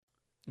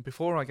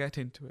before I get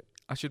into it,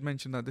 I should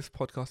mention that this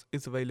podcast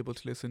is available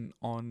to listen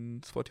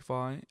on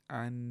Spotify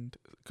and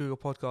Google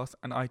Podcasts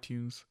and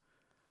iTunes.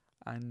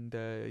 And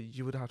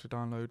you would have to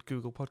download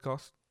Google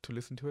Podcasts to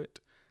listen to it.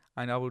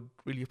 And I would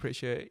really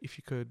appreciate if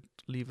you could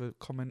leave a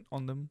comment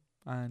on them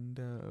and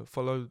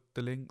follow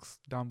the links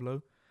down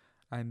below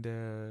and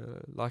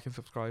like and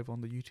subscribe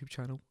on the YouTube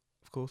channel,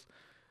 of course.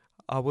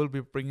 I will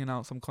be bringing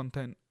out some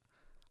content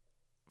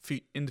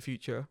in the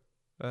future,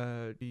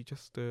 be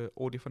just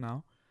audio for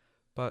now,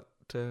 but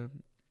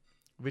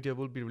video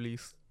will be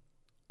released,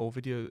 or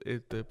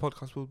the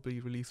podcast will be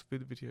released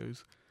with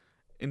videos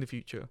in the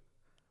future,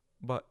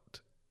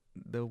 but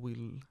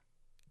we'll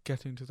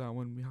get into that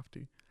when we have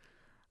to.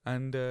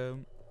 And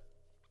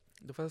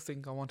the first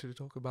thing I wanted to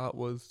talk about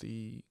was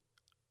the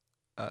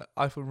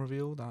iPhone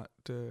reveal that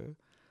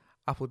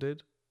Apple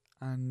did,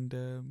 and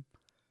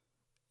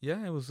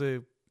it was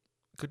a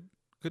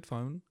good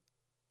phone,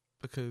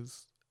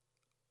 because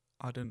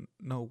I don't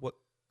know what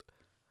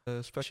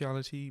the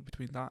speciality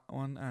between that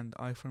one and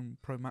iPhone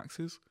Pro Max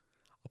is,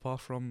 apart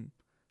from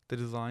the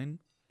design.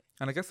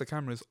 And I guess the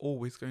camera is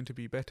always going to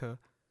be better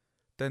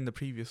than the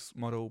previous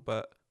model,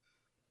 but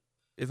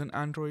isn't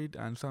Android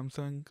and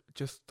Samsung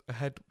just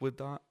ahead with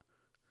that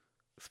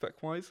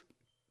spec-wise?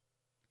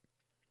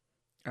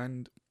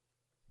 And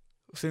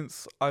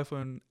since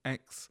iPhone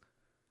X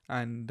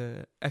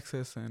and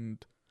XS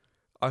and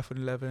iPhone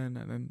 11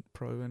 and then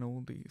Pro and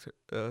all these,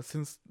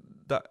 since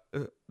that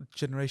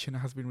generation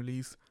has been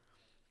released,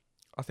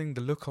 I think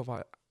the look of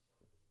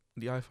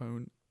the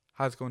iPhone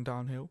has gone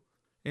downhill,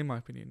 in my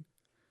opinion.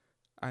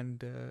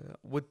 And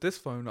with this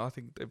phone, I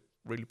think they've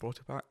really brought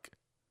it back,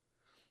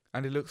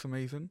 and it looks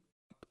amazing.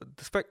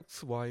 The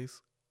specs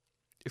wise,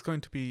 it's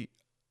going to be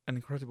an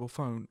incredible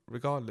phone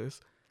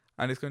regardless,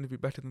 and it's going to be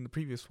better than the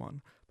previous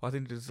one. But I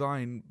think the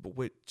design,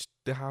 which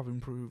they have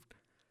improved,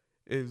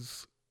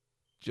 is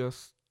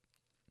just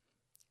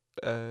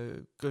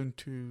going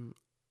to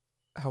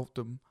help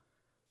them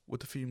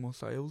with a few more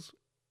sales,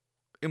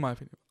 in my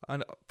opinion.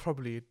 And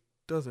probably it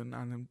doesn't,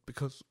 and then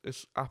because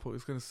it's Apple,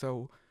 it's going to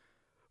sell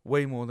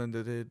way more than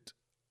they did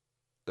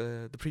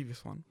the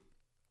previous one.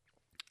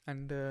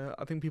 And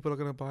I think people are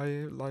going to buy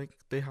it like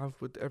they have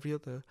with every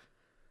other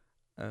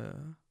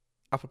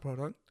Apple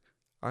product.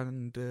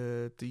 And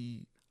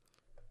the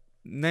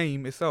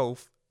name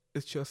itself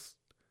is just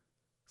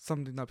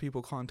something that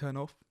people can't turn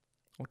off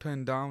or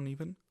turn down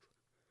even.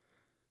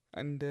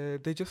 And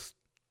it's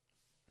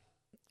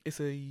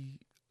a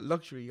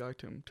luxury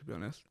item, to be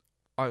honest.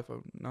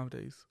 iPhone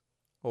nowadays,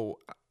 or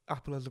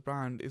Apple as a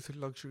brand, is a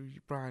luxury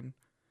brand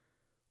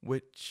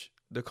which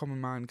the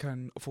common man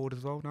can afford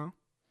as well now,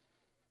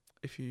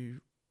 if you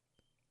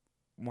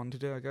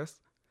wanted it, I guess.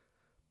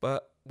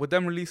 But with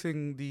them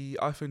releasing the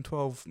iPhone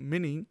 12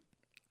 mini,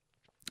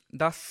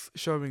 that's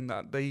showing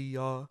that they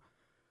are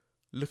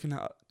looking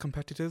at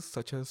competitors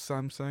such as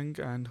Samsung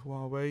and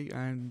Huawei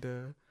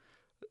and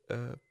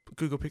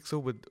Google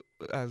Pixel,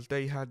 as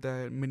they had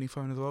their mini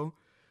phone as well.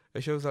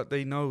 It shows that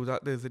they know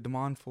that there's a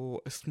demand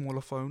for a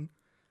smaller phone.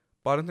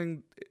 But I don't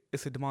think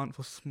it's a demand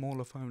for a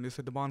smaller phone, it's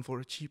a demand for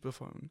a cheaper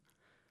phone.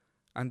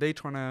 And they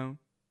trying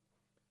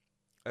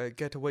to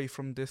get away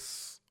from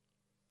this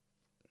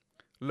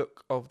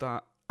look of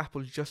that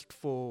Apple just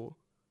for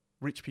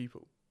rich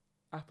people.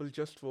 Apple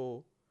just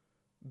for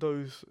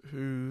those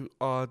who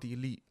are the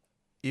elite,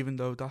 even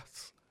though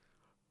that's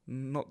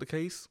not the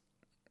case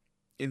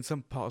in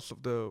some parts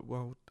of the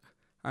world,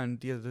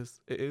 and the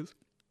others it is.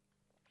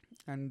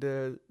 And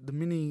the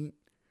mini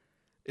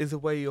is a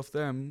way of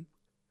them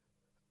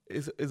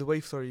is a way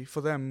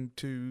for them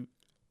to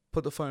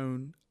put the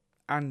phone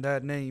and their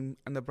name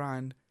and the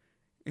brand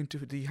into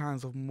the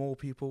hands of more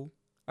people,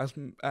 as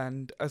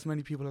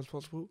many people as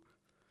possible.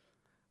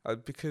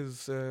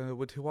 Because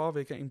with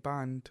Huawei getting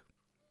banned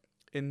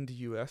in the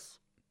US,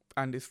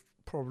 and it's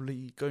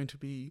probably going to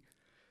be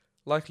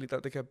likely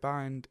that they get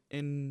banned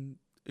in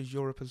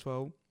Europe as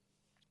well,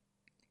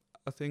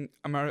 I think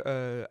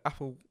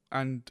Apple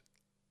and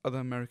other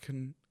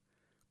American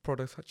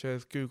products such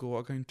as Google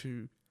are going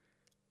to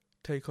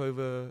take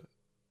over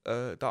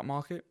that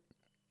market.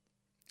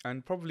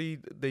 And probably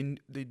they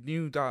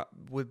knew that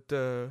with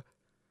the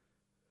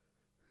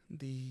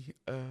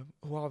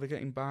Huawei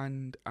getting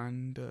banned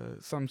and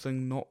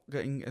Samsung not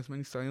getting as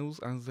many sales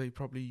as they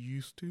probably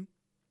used to.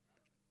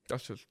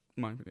 That's just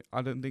my opinion.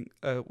 I don't think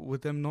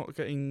with them not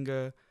getting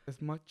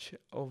as much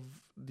of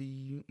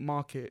the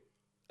market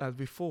as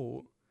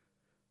before,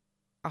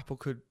 Apple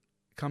could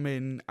come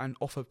in and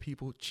offer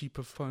people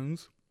cheaper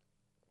phones,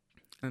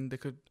 and they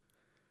could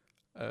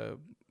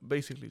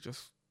basically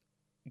just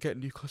get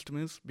new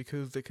customers,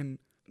 because they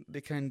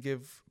can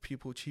give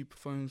people cheap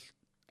phones,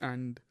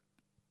 and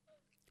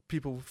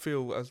people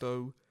feel as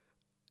though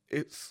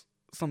it's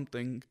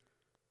something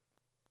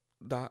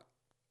that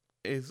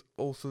is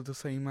also the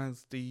same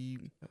as the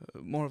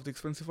more of the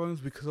expensive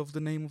phones, because of the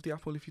name of the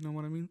Apple, if you know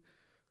what I mean.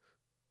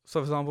 So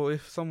for example,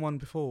 if someone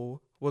before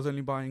was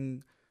only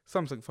buying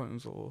Samsung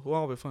phones or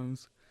Huawei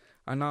phones,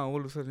 and now all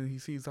of a sudden he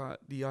sees that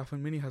the iPhone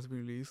mini has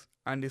been released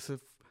and it's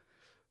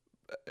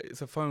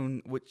it's a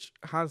phone which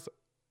has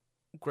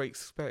great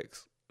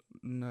specs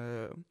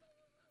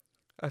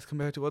as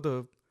compared to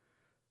other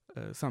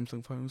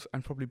Samsung phones,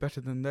 and probably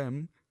better than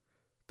them.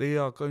 They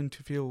are going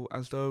to feel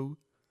as though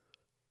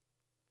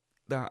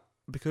that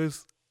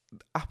because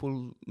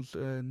Apple's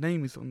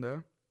name is on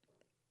there,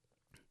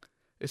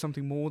 it's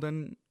something more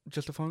than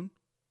just a phone.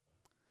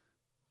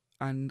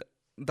 And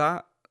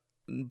that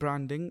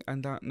branding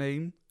and that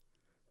name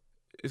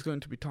is going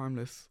to be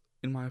timeless,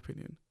 in my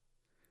opinion.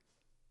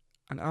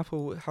 And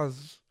Apple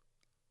has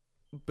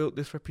built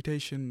this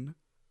reputation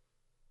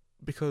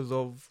because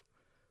of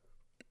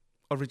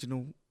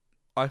original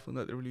iPhone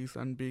that they released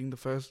and being the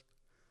first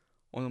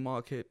on the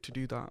market to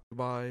do that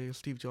by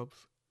Steve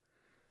Jobs.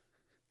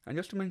 And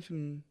just to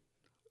mention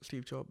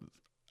Steve Jobs,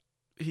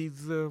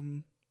 he's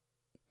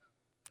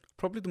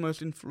probably the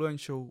most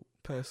influential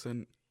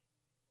person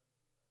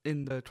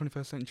in the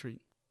 21st century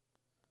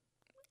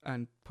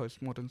and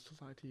postmodern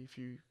society, if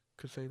you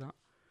could say that.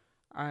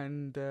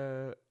 And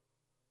I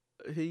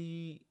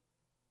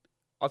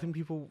think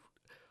people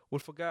will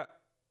forget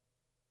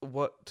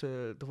what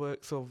the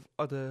works of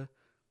other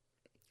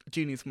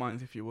genius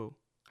minds, if you will,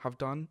 have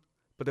done,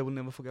 but they will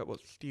never forget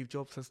what Steve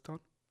Jobs has done,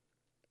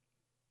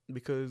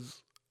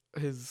 because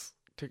his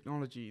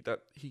technology that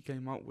he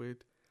came up with,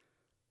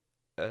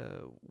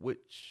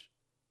 which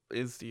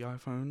is the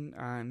iPhone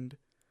and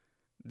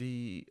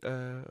the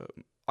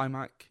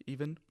iMac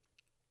even,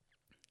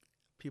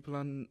 people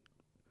are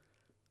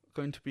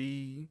going to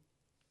be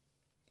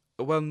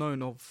well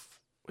known of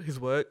his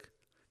work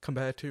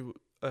compared to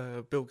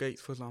Bill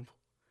Gates, for example.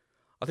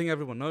 I think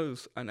everyone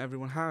knows and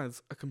everyone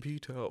has a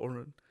computer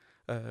or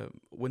a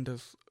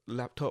Windows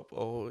laptop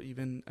or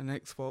even an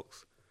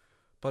Xbox,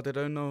 but they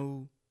don't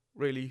know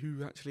really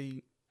who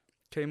actually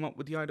came up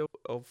with the idea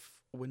of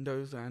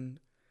Windows and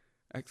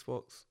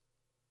Xbox.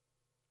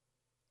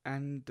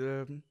 And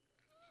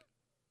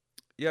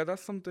yeah,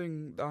 that's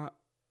something that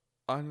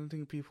I don't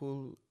think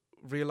people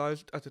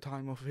realized at the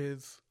time of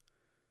his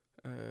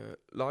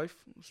life,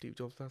 Steve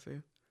Jobs, that's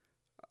it.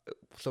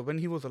 So when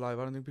he was alive,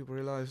 I don't think people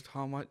realized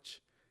how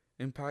much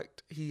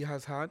impact he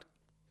has had.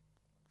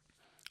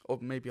 Or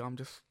maybe I'm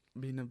just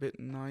being a bit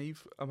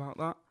naive about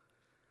that.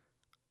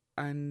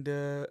 And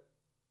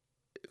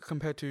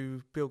compared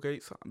to Bill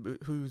Gates,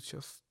 who's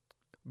just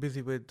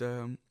busy with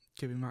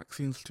giving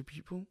vaccines to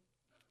people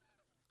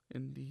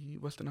in the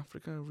Western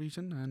Africa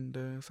region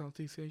and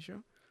Southeast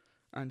Asia.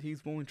 And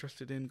he's more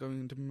interested in going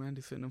into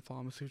medicine and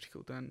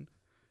pharmaceutical than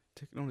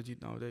technology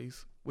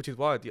nowadays, which is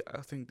why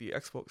I think the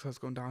Xbox has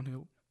gone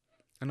downhill.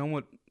 And no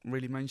one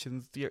really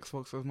mentions the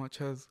Xbox as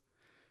much as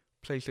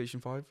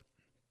PlayStation 5,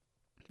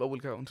 but we'll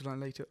get onto that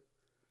later.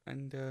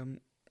 And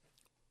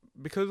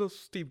because of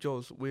Steve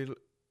Jobs,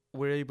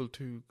 we're able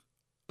to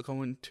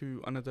go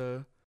into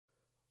another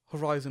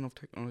horizon of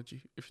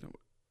technology, if you know.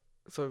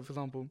 So, for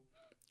example,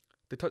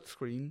 the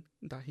touchscreen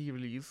that he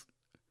released,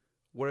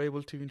 we're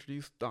able to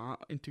introduce that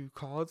into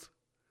cars.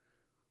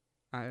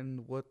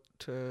 And what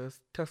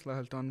Tesla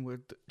has done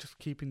with just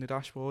keeping the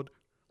dashboard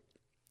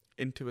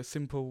into a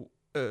simple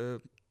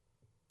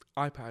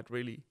iPad,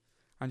 really,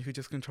 and you could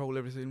just control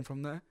everything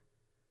from there.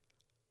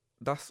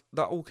 That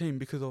all came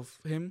because of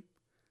him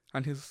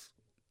and his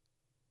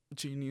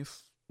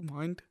genius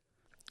mind.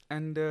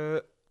 And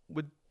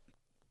with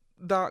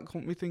that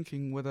got me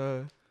thinking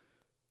whether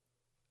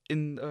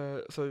in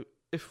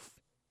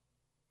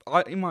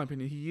my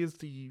opinion, he is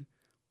the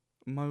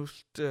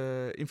most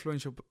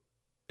influential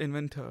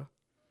inventor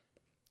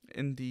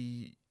in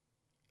the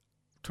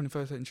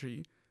 21st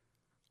century.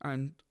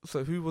 And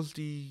so who was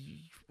the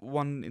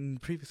one in the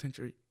previous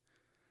century?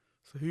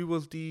 So who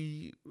was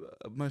the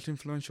most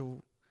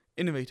influential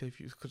innovator, if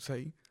you could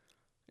say,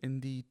 in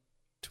the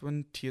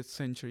 20th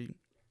century?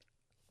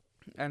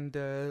 And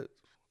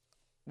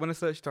when I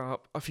searched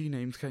up, a few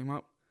names came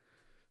up,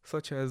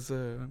 such as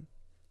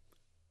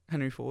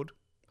Henry Ford,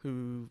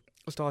 who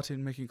started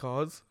making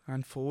cars,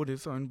 and Ford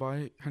is owned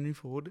by Henry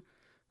Ford,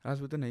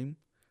 as with the name.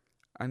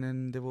 And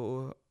then there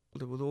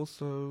was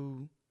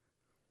also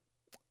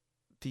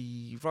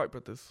the Wright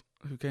brothers,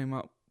 who came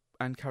up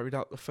and carried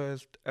out the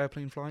first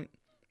airplane flight.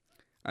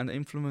 And the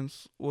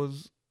influence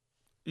was,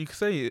 you could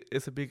say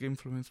it's a big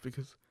influence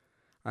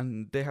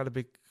and they had a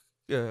big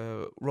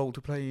role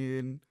to play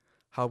in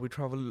how we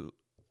travel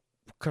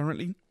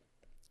currently.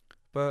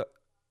 But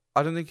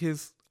I don't think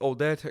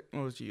their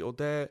technology or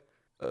their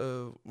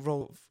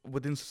role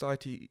within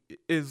society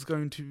is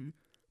going to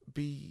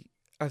be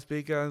as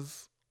big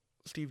as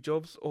Steve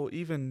Jobs or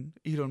even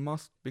Elon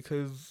Musk,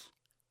 because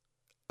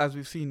as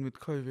we've seen with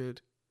COVID,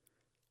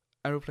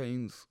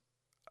 aeroplanes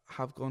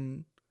have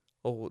gone,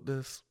 or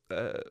the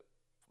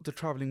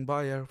travelling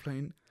by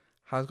aeroplane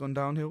has gone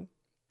downhill,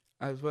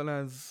 as well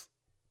as,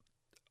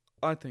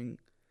 I think,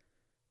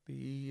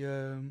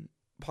 the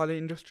pilot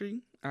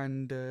industry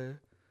and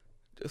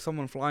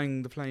someone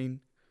flying the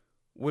plane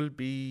will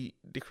be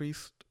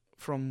decreased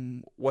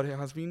from what it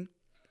has been,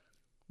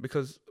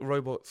 because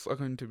robots are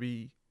going to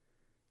be,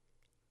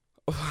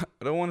 I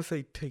don't want to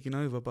say taking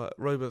over, but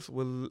robots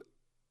will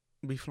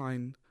be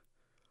flying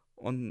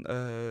on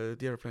the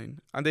airplane,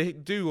 and they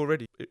do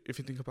already. If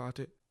you think about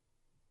it,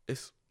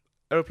 it's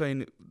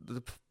airplane.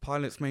 The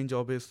pilot's main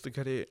job is to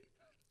get it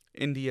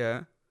in the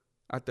air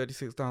at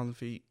 36,000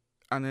 feet,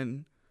 and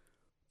then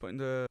putting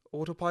the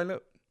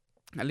autopilot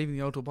and leaving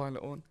the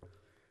autopilot on,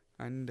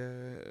 and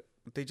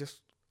they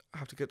just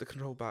have to get the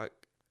control back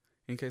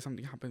in case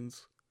something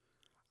happens,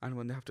 and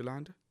when they have to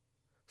land.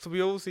 So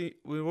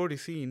we've already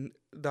seen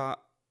that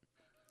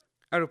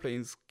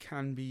aeroplanes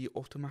can be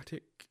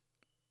automatic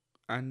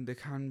and they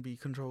can be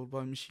controlled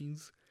by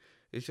machines.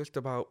 It's just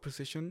about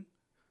precision.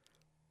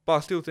 But I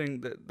still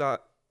think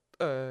that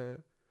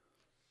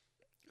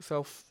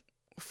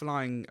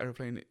self-flying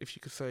aeroplane, if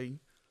you could say,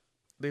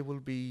 they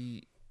will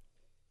be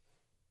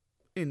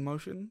in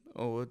motion,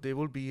 or they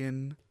will be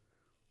in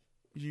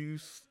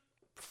use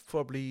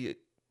probably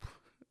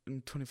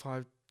in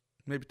 25,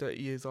 maybe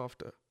 30 years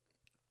after,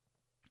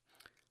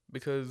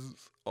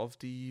 because of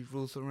the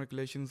rules and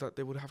regulations that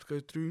they would have to go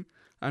through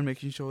and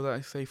making sure that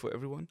it's safe for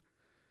everyone.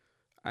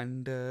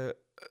 And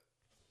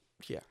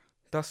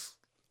that's,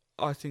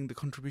 I think, the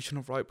contribution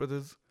of Wright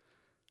brothers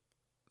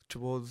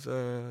towards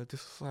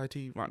this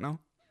society right now.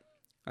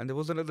 And there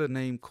was another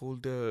name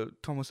called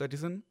Thomas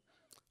Edison,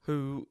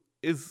 who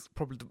is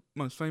probably the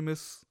most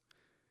famous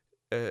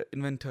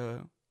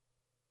inventor,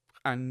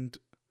 and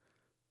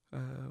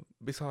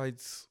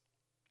besides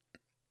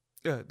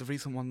the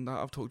recent one that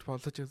I've talked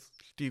about, such as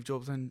Steve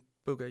Jobs and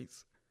Bill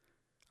Gates.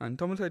 And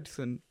Thomas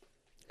Edison,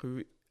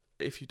 who,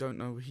 if you don't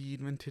know, he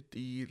invented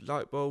the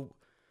light bulb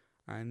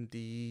and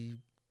the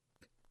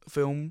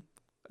film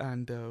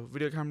and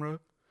video camera,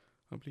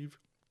 I believe.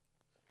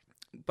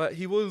 But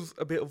he was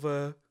a bit of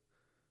a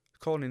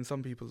con in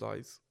some people's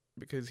eyes,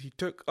 because he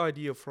took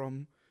idea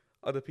from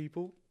other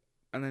people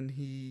and then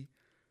he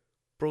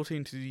brought it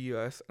into the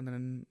US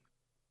and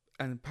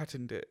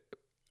patented it,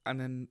 and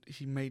then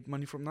he made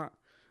money from that.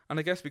 And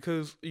I guess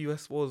because the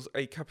US was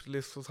a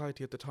capitalist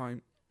society at the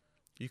time,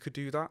 you could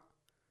do that,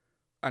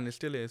 and it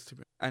still is.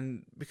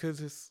 And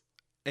because it's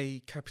a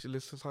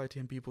capitalist society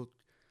and people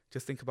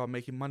just think about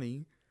making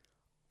money,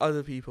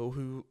 other people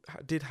who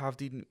did have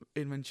the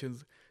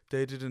inventions,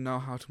 they didn't know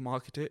how to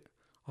market it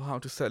or how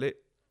to sell it.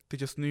 They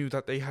just knew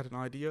that they had an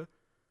idea.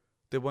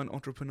 They weren't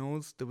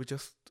entrepreneurs, they were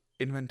just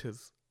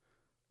inventors,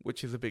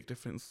 which is a big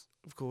difference,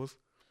 of course.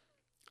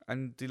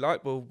 And the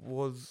light bulb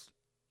was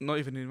not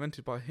even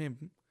invented by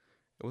him.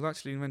 It was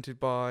actually invented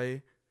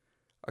by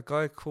a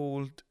guy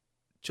called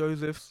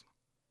Joseph,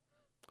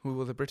 who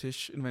was a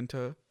British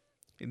inventor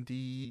in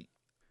the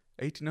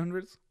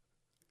 1800s.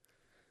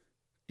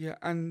 Yeah,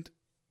 and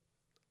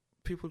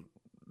people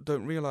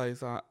don't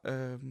realize that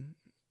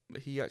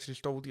he actually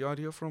stole the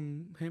idea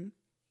from him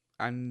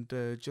and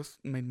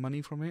just made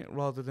money from it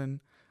rather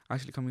than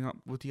actually coming up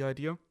with the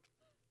idea.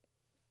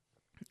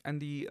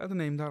 And the other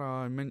name that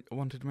I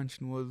wanted to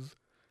mention was,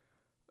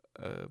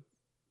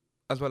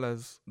 as well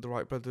as the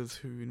Wright brothers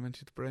who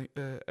invented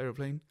the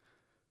aeroplane,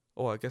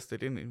 or I guess they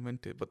didn't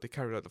invent it, but they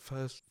carried out the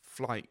first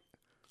flight,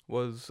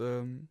 was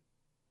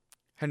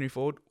Henry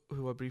Ford,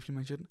 who I briefly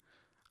mentioned.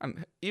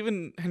 And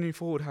even Henry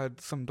Ford had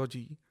some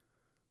dodgy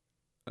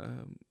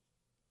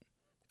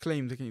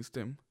claims against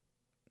him.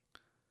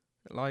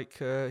 Like,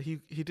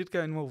 he did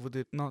get involved with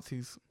the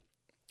Nazis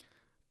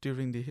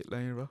during the Hitler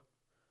era,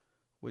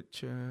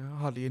 which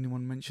hardly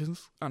anyone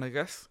mentions. And I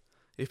guess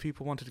if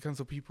people wanted to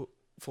cancel people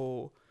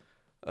for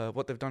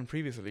what they've done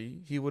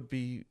previously, he would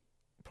be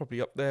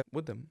probably up there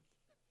with them.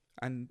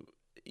 And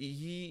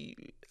he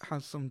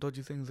has some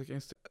dodgy things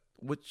against it,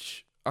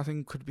 which I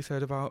think could be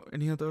said about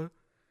any other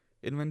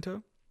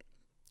inventor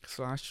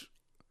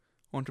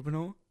 /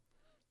 entrepreneur.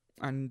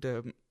 And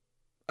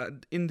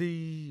in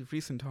the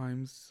recent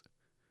times,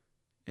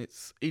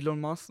 it's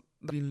Elon Musk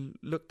that's been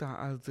looked at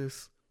as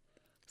this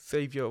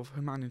savior of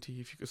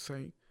humanity, if you could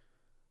say,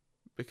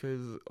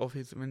 because of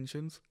his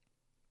inventions.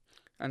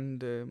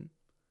 And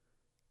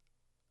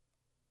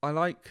I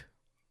like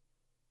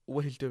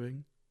what he's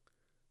doing,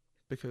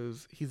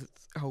 because he's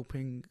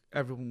helping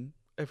everyone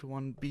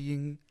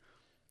being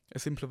a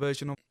simpler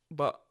version of.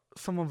 But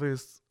some of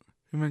his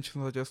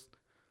inventions are just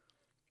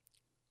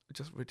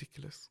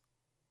ridiculous,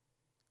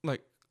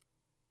 like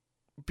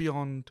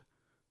beyond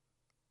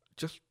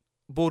just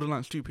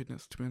borderline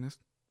stupidness, to be honest.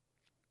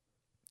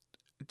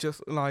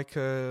 Just like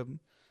that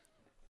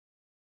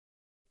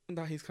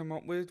he's come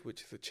up with,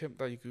 which is a chip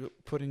that you could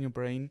put in your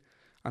brain,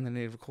 and then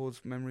it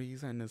records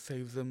memories and it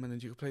saves them, and then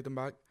you can play them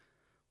back.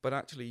 But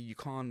actually, you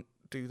can't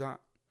do that,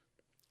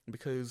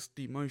 because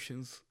the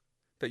emotions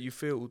that you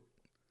feel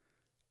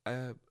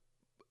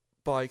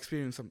by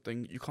experiencing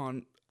something, you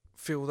can't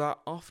feel that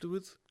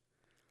afterwards.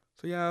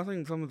 So yeah, I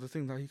think some of the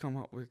things that he come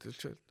up with is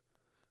just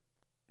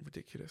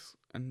ridiculous.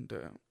 And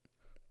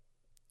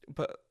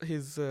but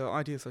his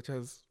ideas such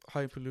as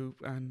Hyperloop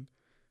and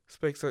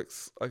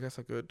SpaceX, I guess,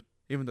 are good.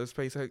 Even though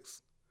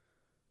SpaceX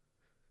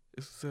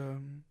is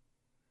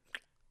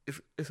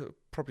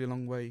probably a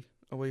long way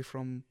away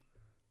from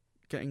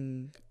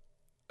getting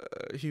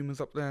humans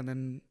up there, and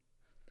then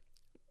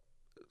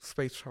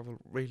space travel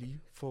really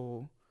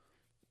for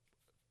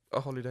a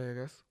holiday, I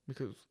guess,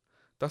 because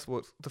that's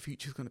what the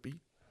future's going to be.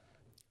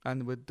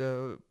 And with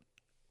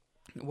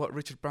what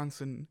Richard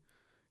Branson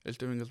is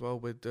doing as well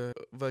with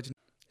Virgin,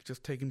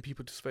 just taking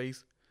people to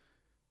space,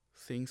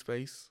 seeing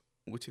space,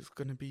 which is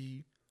going to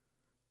be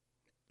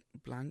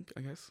blank,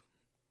 I guess,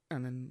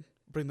 and then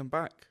bring them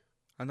back.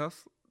 And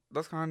that's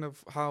kind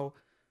of how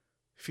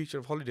future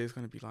of holiday is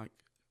going to be like,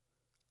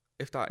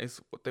 if that is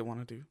what they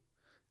want to do.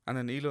 And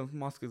then Elon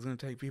Musk is going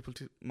to take people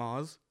to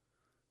Mars,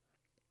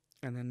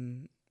 and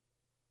then,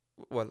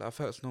 well, at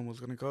first no one's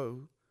going to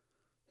go,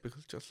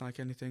 because just like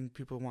anything,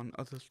 people want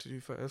others to do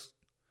first.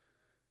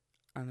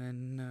 And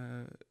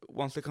then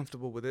once they're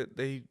comfortable with it,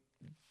 they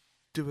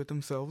do it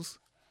themselves.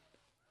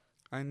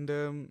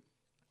 And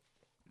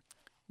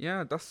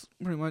yeah, that's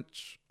pretty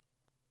much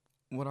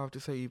what I have to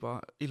say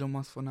about Elon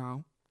Musk for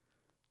now.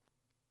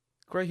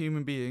 Great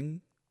human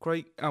being,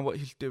 great at what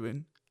he's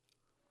doing,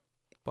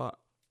 but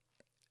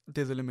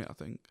there's a limit, I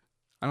think.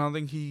 And I don't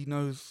think he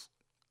knows,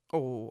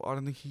 or I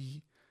don't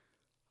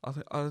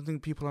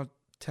think people are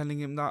telling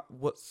him that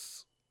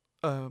what's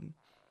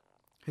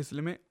his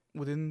limit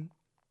within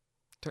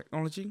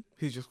technology.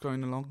 He's just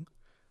going along,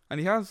 and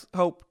he has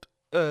helped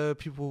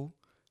people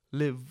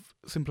live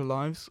simpler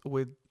lives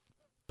with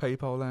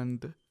PayPal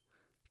and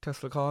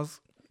Tesla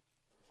cars.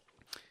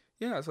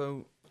 Yeah,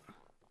 so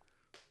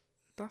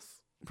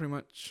that's pretty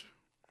much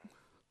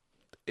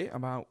it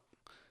about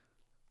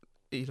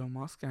Elon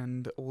Musk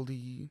and all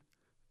the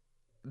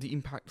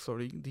impact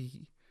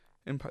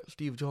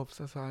Steve Jobs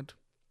has had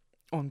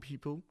on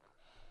people.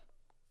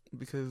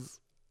 Because,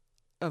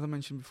 as I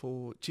mentioned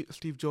before,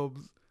 Steve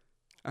Jobs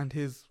and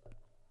his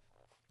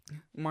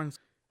mind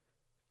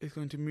is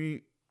going to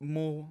be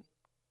more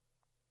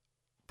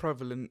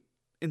prevalent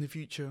in the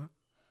future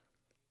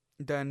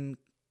than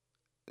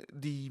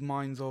the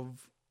minds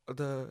of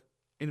the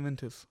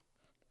inventors.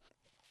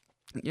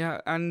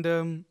 Yeah,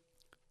 and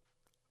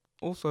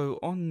also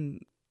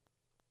on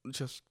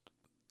just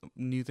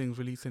new things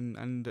releasing,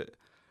 and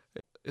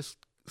it's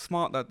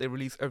smart that they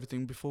release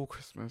everything before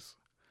Christmas,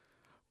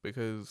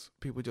 because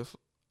people just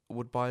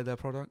would buy their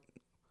product.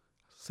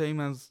 Same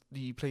as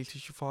the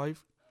PlayStation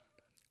 5,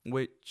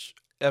 which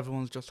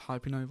everyone's just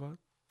hyping over,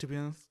 to be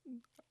honest.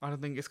 I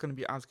don't think it's going to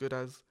be as good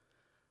as,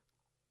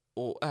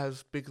 or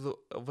as big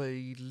of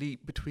a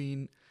leap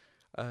between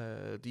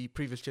the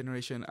previous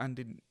generation and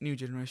the new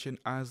generation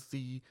as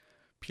the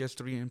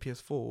PS3 and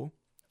PS4,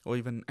 or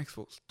even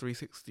Xbox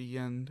 360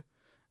 and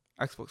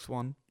Xbox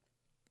One.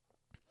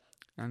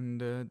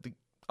 And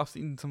I've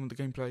seen some of the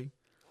gameplay,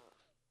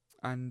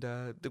 and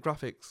the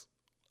graphics,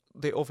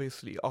 they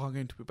obviously are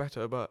going to be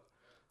better, but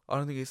I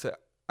don't think it's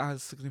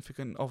as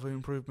significant of an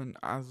improvement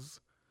as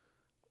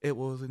it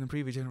was in the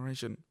previous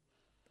generation.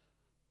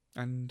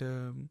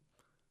 And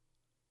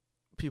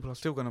people are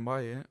still going to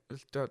buy it.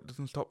 That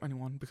doesn't stop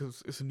anyone,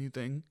 because it's a new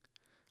thing,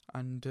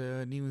 and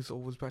new is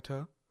always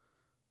better,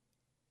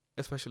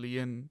 especially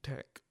in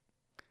tech.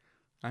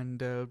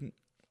 And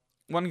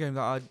one game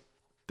that I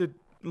did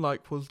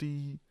like was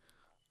the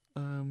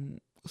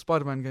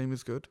Spider-Man game.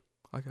 Is good,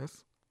 I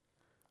guess.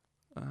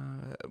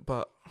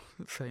 But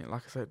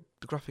like I said,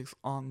 the graphics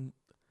aren't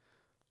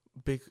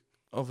big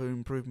of an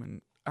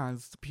improvement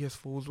as the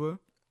PS4s were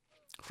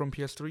from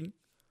PS3.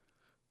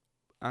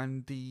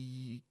 And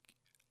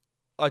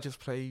I just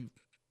play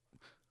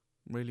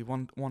really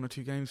one or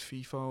two games,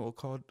 FIFA or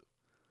COD.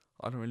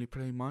 I don't really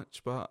play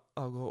much, but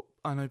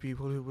I know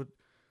people who would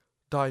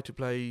die to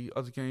play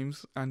other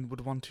games and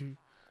would want to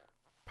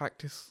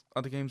practice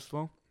other games as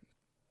well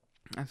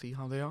and see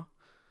how they are.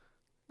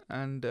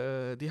 And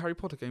the Harry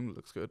Potter game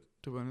looks good,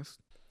 to be honest.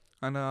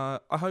 And I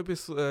hope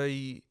it's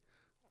an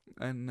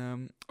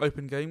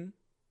open game,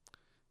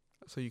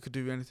 so you could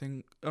do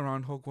anything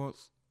around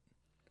Hogwarts,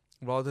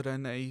 rather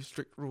than a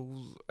strict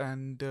rules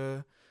and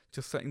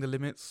just setting the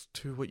limits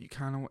to what you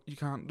can and what you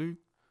can't do.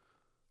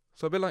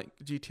 So a bit like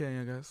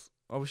GTA, I guess.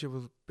 I wish it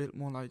was a bit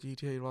more like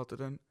GTA rather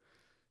than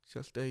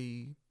just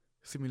a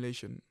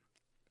simulation.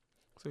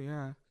 So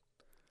yeah,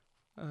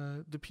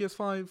 the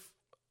PS5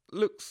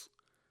 looks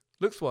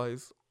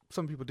wise.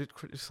 Some people did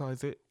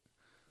criticize it,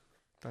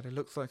 that it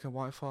looks like a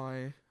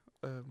Wi-Fi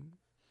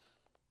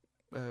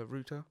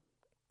router,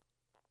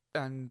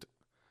 and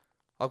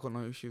I've got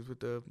no issues with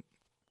the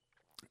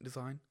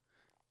design.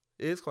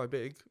 It is quite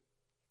big,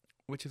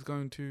 which is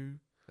going to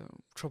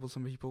trouble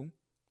some people,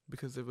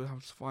 because they will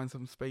have to find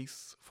some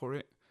space for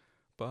it.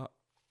 But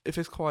if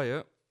it's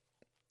quiet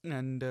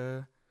and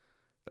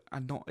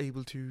not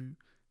able to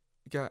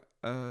get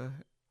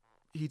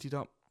heated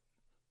up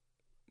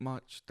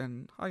much,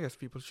 then I guess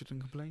people shouldn't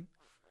complain.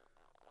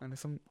 And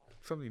it's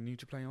something new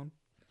to play on,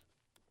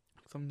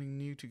 something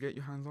new to get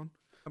your hands on.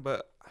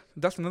 But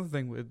that's another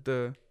thing with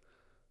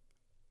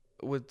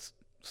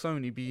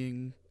Sony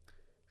being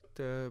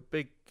the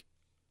big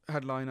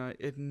headliner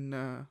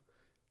in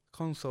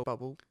console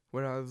bubble,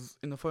 whereas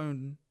in the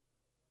phone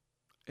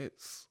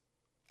it's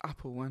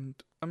Apple and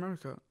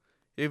America.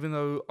 Even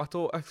though I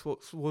thought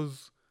Xbox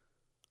was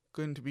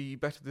going to be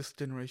better this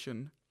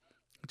generation,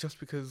 just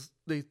because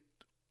they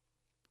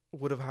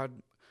would have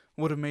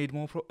made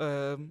more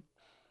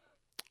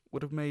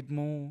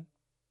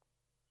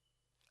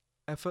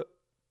effort.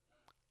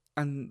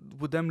 And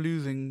with them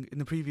losing in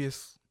the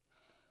previous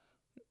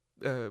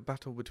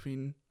battle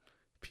between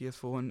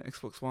PS4 and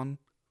Xbox One,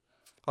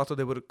 I thought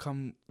they would have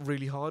come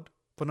really hard.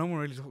 But no one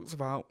really talks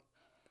about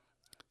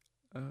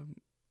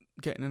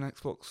getting an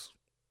Xbox,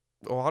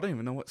 or I don't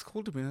even know what it's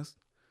called, to be honest.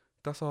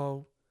 That's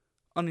how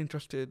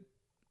uninterested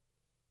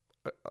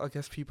I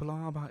guess people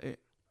are about it.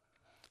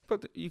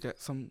 But you get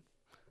some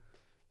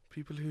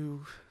people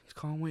who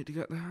can't wait to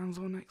get their hands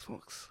on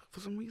Xbox for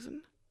some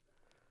reason.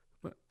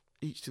 But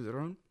each to their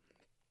own.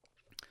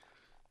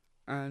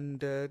 And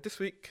this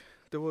week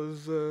there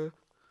was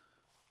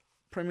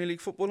Premier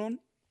League football on.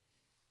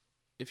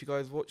 If you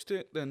guys watched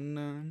it,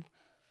 then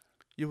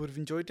you would have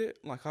enjoyed it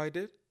like I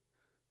did.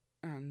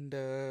 And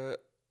the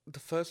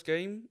first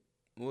game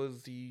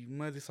was the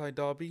Merseyside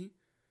derby,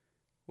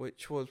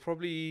 which was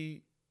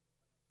probably,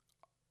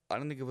 I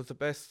don't think it was the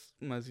best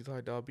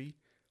Merseyside derby.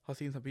 I've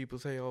seen some people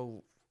say,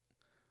 "Oh,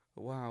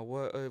 wow,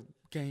 what a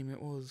game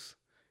it was."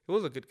 It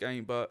was a good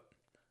game, but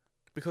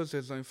because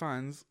there's no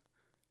fans,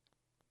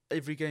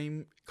 every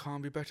game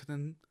can't be better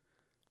than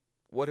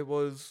what it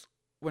was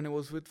when it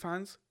was with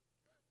fans.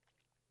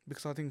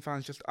 Because I think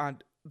fans just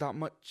add that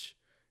much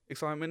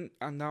excitement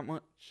and that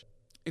much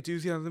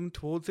enthusiasm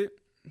towards it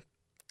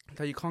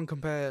that you can't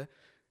compare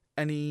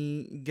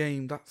any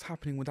game that's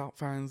happening without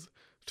fans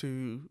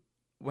to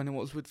when it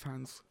was with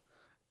fans.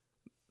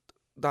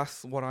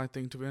 That's what I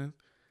think, to be honest.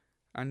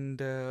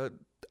 And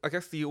I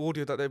guess the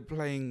audio that they're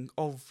playing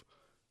of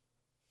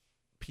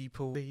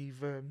people,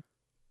 they've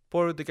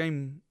borrowed the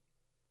game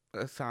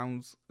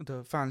sounds,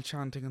 the fans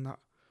chanting and that,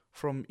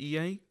 from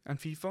EA and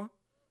FIFA,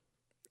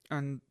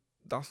 and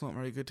that's not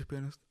very good, to be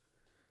honest.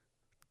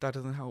 That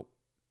doesn't help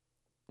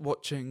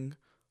watching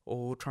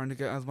or trying to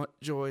get as much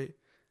joy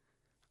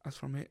as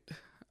from it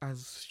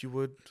as you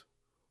would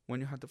when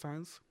you had the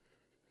fans.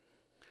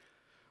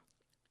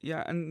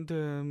 Yeah,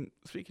 and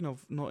speaking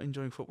of not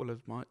enjoying football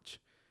as much,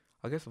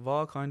 I guess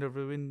VAR kind of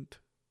ruined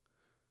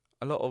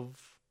a lot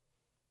of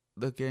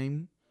the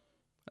game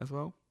as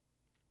well,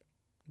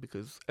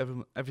 because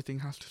everything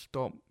has to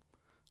stop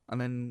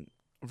and then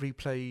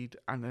replayed,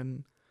 and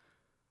then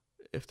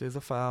if there's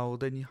a foul,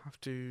 then you have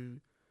to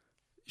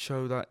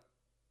show that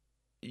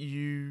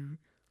you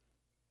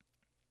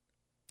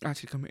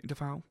actually committed a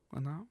foul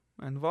and that.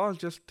 And VAR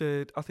just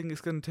I think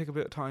it's going to take a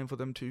bit of time for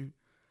them to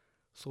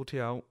sort it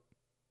out.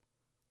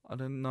 I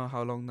don't know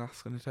how long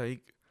that's going to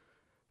take,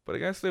 but I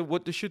guess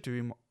what they should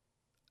do,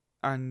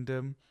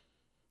 and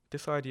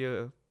this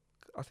idea,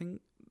 I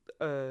think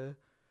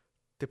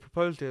they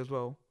proposed it as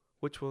well,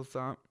 which was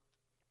that,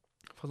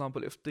 for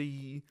example, if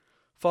the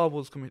foul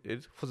was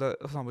committed, for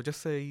example,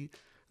 just say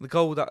the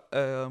goal that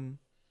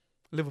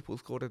Liverpool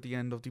scored at the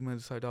end of the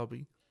Merseyside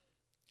derby,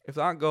 if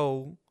that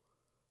goal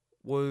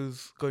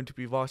was going to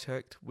be VAR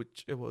checked,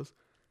 which it was,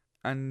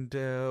 and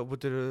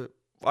with the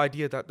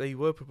idea that they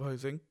were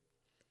proposing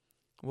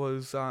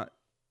was that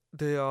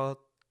there are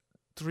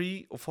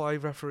 3 or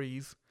 5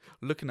 referees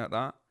looking at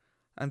that,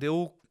 and they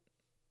all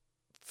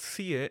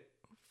see it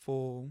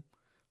for,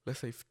 let's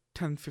say,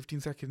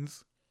 10-15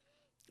 seconds,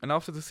 and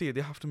after they see it,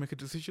 they have to make a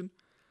decision,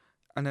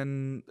 and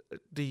then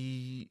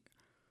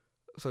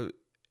so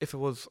if it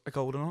was a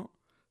goal or not,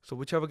 so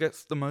whichever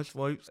gets the most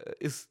votes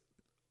is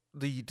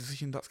the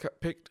decision that's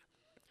kept picked.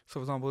 So,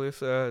 for example,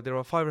 if there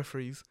are 5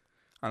 referees,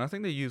 and I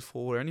think they use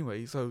 4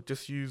 anyway, so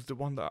just use the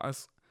one that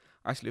is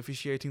actually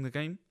officiating the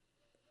game.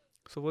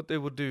 So what they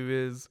would do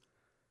is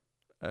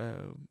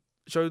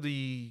show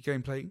the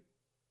gameplay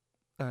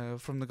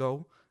from the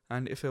goal,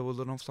 and if there was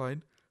an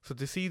offside, so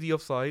they see the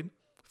offside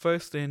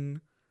first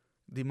in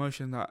the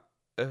motion that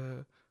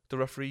the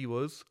referee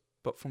was,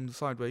 but from the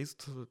sideways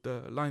to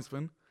the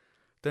linesman,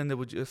 then they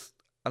would just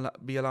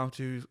be allowed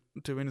to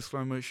do in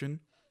slow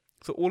motion.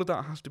 So all of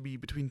that has to be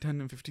between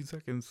 10 and 15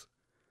 seconds.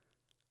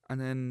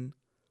 And then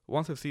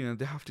once they've seen it,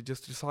 they have to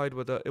just decide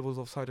whether it was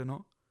offside or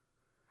not.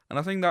 And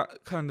I think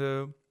that kind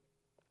of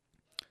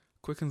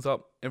quickens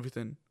up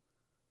everything.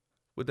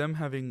 With them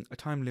having a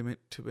time limit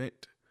to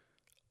it,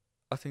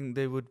 I think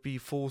they would be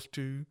forced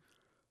to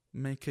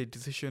make a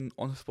decision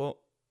on the spot,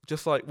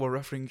 just like what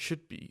refereeing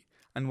should be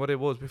and what it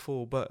was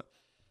before. But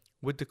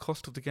with the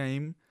cost of the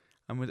game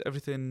and with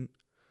everything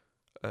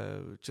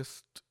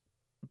just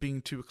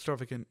being too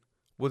extravagant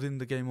within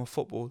the game of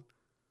football,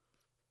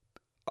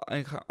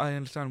 I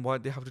understand why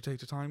they have to take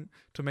the time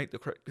to make the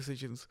correct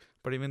decisions,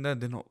 but even then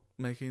they're not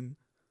making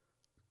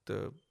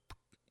the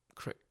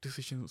correct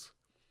decisions.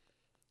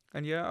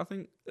 And yeah, I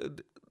think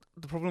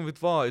the problem with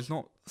VAR is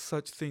not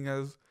such thing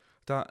as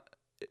that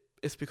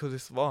it's because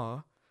it's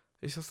VAR,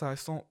 it's just that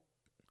it's not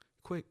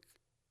quick,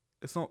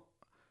 it's not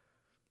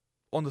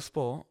on the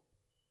spot,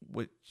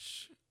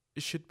 which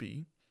it should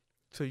be.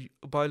 So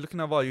by looking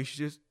at VAR, you should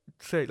just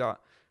say that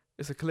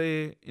it's a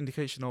clear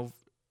indication of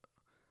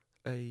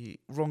a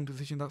wrong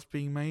decision that's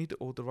being made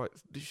or the right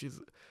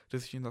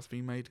decision that's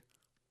being made.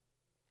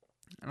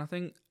 And I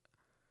think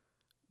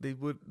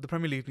the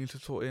Premier League needs to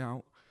sort it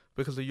out,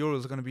 because the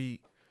Euros are going to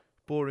be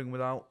boring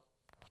without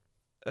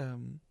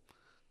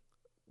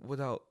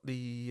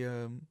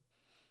the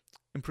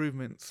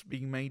improvements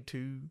being made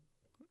to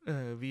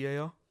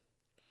VAR.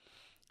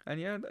 And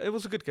yeah, it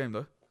was a good game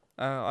though.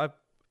 I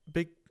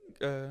big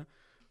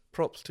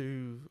props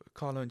to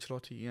Carlo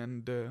Ancelotti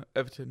and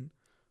Everton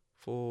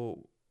for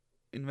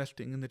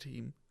investing in the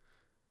team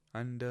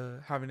and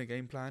having a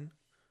game plan,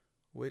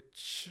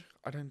 which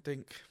I don't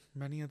think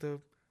many other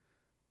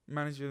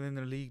managers in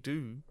the league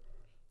do.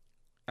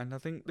 And I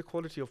think the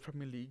quality of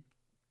Premier League,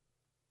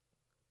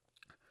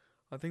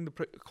 I think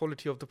the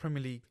quality of the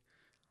Premier League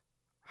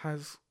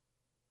has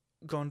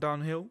gone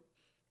downhill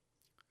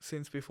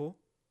since before,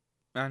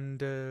 and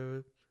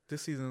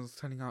this season is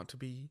turning out to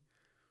be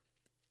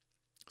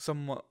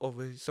somewhat of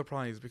a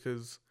surprise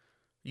because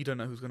you don't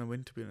know who's going to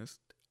win. To be honest,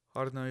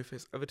 I don't know if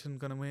it's Everton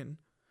going to win.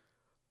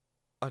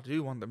 I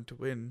do want them to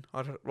win.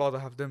 I'd rather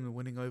have them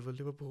winning over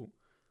Liverpool,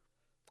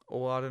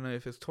 or I don't know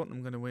if it's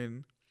Tottenham going to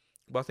win.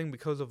 But I think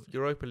because of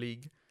Europa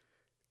League,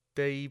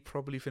 they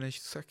probably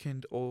finish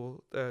second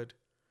or third,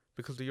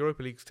 because the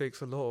Europa League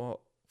takes a lot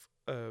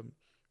of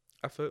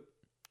effort.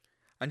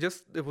 And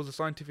just there was a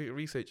scientific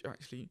research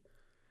actually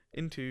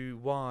into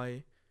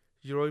why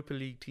Europa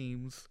League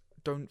teams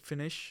don't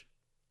finish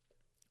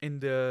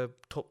in the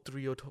top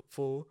 3 or top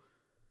 4,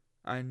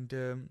 and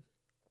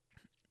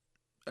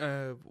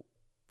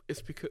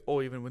it's because,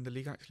 or even win the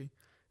league actually,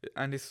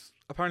 and it's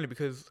apparently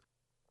because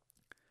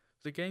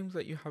the games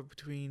that you have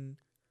between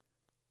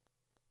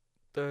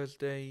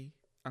Thursday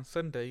and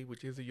Sunday,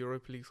 which is the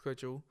Europa League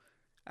schedule,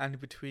 and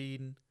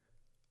between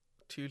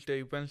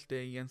Tuesday,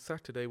 Wednesday, and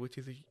Saturday, which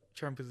is the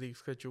Champions League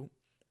schedule,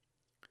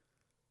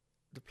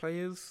 the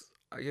players,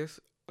 I guess,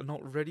 are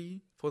not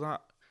ready for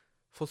that,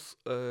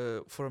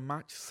 for a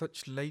match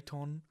such late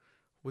on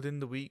within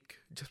the week,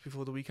 just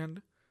before the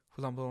weekend.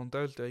 For example, on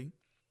Thursday,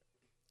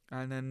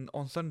 and then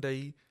on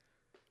Sunday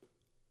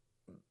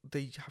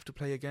they have to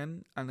play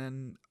again, and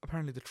then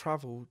apparently the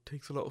travel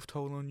takes a lot of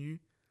toll on you.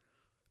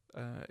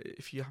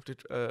 If you have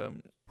to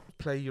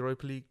play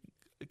Europa League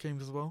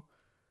games as well.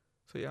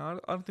 So yeah,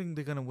 I don't think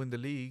they're going to win the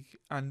league,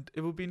 and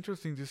it will be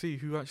interesting to see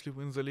who actually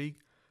wins the league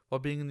while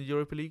being in the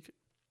Europa League,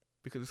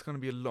 because it's going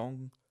to be a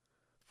long,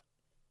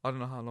 I don't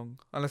know how long,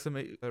 unless they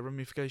make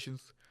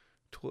ramifications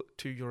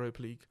to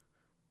Europa League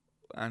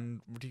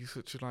and reduce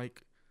it to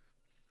like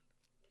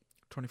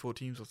 24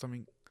 teams or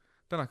something.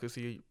 Then I could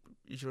see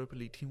a Europa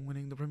League team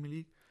winning the Premier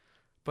League.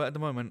 But at the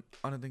moment,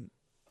 I don't think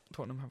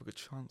Tottenham have a good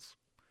chance.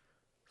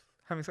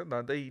 Having said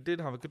that, they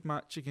did have a good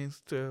match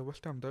against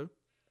West Ham though,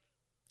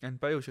 and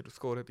Bale should have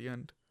scored at the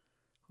end.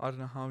 I don't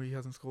know how he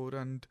hasn't scored,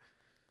 and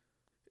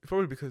it's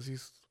probably because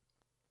he's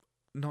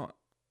not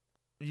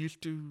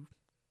used to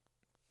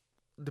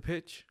the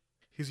pitch.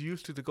 He's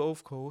used to the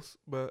golf course,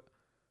 but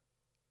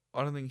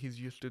I don't think he's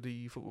used to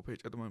the football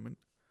pitch at the moment.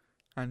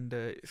 And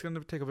it's going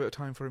to take a bit of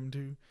time for him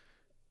to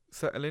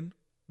settle in,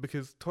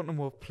 because Tottenham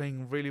were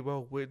playing really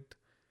well with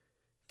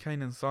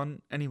Kane and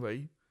Son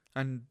anyway,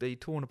 and they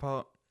torn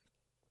apart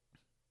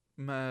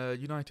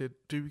United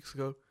 2 weeks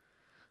ago.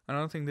 And I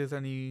don't think there's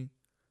any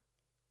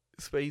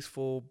space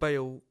for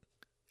Bale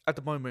at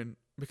the moment,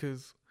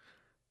 because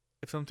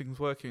if something's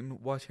working,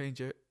 why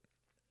change it?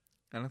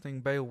 And I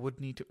think Bale would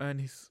need to earn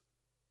his...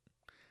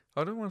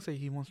 I don't want to say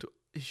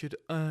he should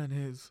earn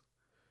his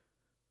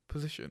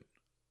position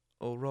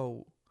or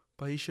role,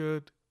 but he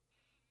should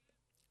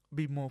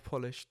be more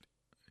polished.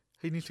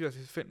 He needs to get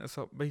his fitness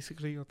up,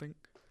 basically, I think.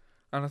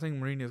 And I think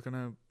Mourinho's going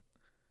to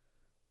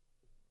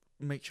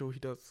make sure he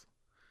does.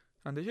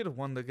 And they should have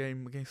won the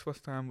game against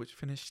West Ham, which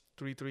finished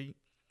 3-3.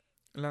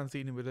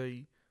 Lanzini with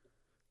a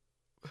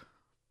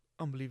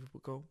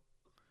unbelievable goal.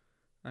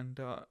 And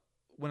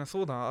when I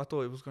saw that, I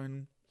thought it was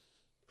going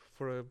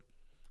for a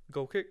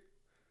goal kick.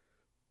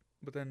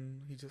 But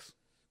then he just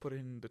put it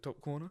in the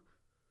top corner.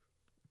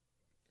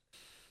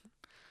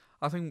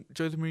 I think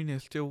Jose Mourinho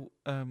is still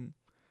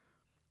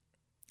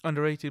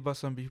underrated by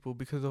some people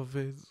because of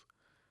his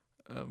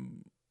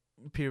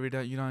period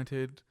at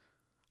United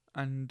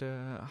and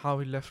how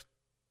he left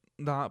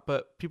that.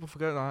 But people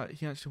forget that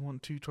he actually won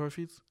 2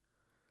 trophies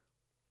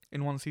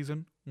in one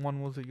season.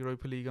 One was the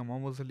Europa League and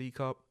one was the League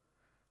Cup.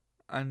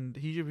 And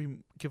he should be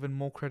given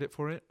more credit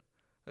for it,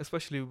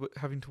 especially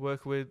having to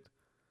work with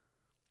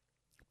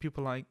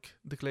people like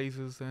the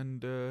Glazers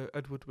and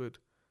Ed Woodward.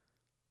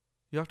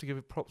 You have to give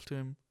it props to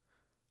him.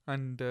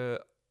 And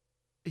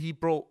he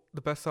brought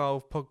the best out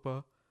of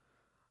Pogba,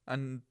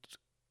 and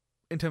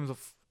in terms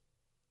of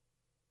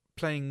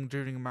playing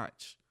during a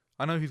match,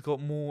 I know he's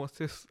got more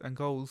assists and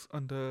goals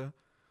under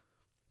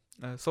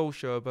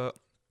Solskjaer, but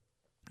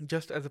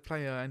just as a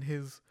player and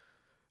his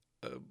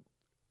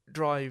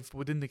drive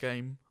within the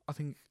game, I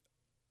think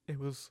it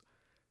was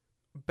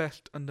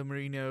best under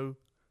Mourinho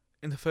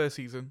in the first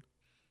season,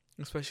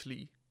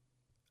 especially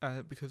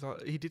because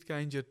he did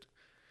get injured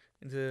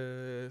in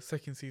the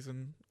second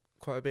season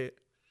quite a bit,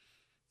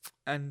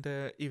 and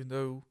even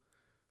though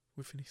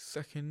we finished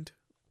second,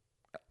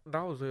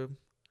 that was a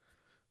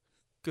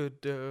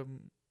good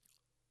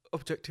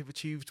objective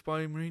achieved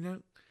by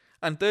Mourinho.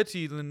 And third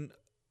season,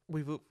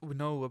 we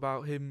know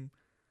about him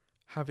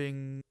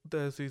having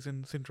third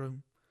season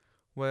syndrome,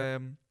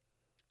 where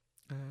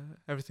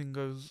everything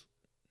goes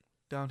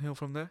downhill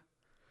from there.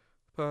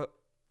 But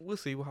we'll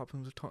see what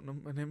happens with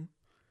Tottenham and him.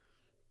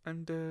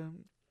 And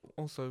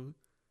also,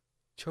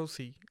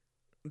 Chelsea,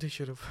 they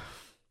should have.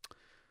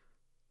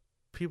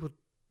 People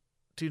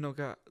do not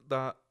get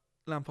that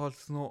Lampard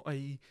is not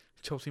a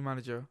Chelsea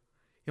manager.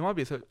 He might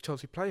be a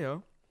Chelsea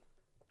player,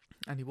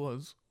 and he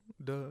was,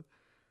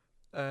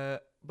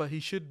 but he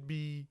should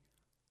be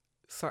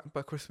sacked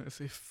by Christmas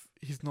if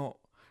he's not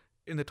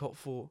in the top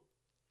four.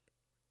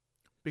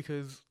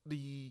 Because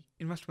the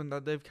investment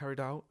that they've carried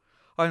out,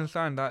 I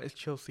understand that it's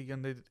Chelsea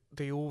and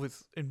they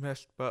always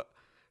invest, but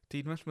the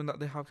investment that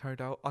they have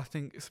carried out, I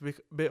think it's a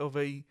bit of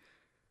a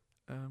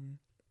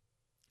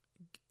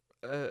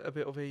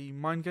bit of a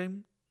mind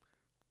game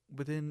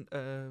within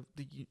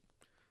the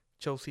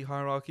Chelsea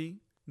hierarchy,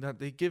 that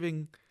they're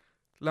giving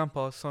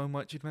Lampard so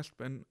much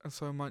investment and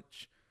so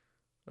much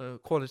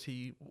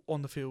quality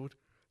on the field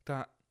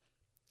that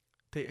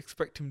they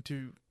expect him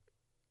to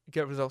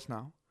get results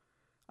now.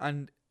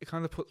 And it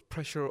kind of puts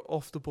pressure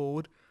off the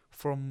board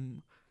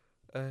from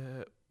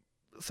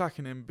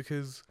sacking him,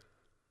 because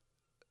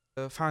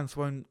fans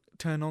won't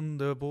turn on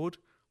the board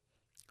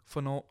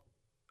for not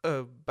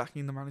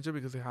backing the manager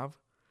because they have.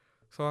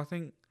 So I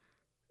think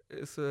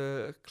it's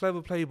a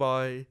clever play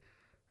by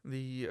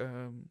the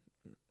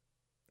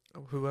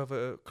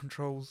whoever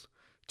controls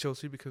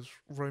Chelsea, because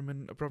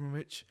Roman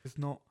Abramovich is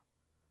not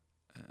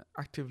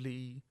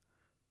actively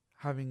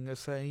having a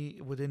say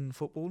within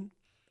football,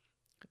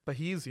 but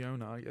he is the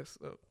owner, I guess.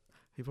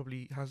 He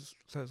probably has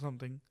said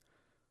something.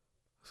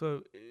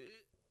 So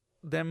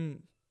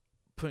them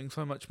putting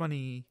so much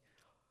money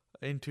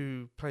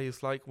into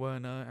players like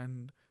Werner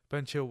and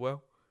Ben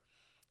Chilwell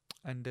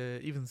and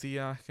even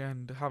Ziyech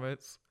and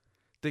Havertz,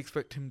 they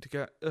expect him to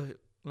get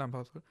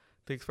Lampard.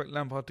 They expect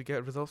Lampard to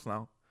get results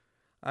now,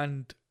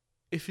 and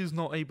if he's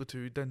not able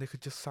to, then they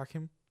could just sack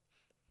him,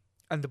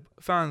 and the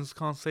fans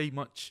can't say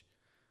much,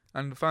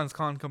 and the fans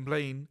can't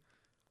complain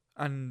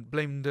and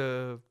blame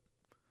the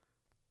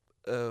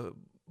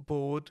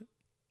board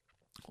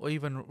or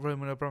even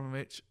Roman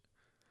Abramovich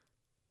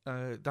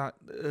that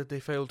they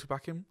failed to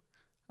back him,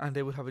 and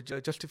they would have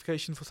a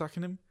justification for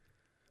sacking him.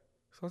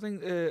 So I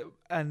think,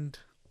 and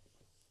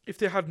if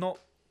they had not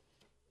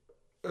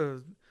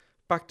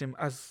backed him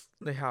as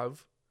they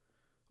have,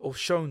 or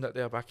shown that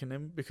they are backing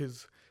him,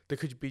 because they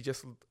could be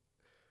just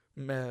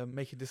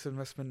making this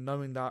investment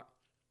knowing that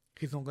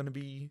he's not going to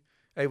be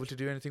able to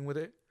do anything with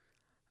it,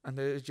 and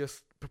they're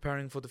just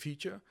preparing for the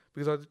future.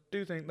 Because I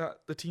do think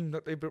that the team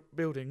that they're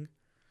building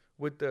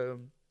with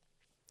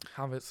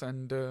Havertz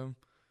and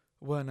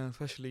Werner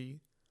especially,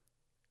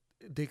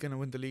 they're going to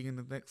win the league in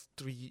the next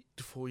 3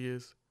 to 4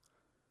 years.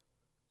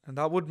 And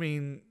that would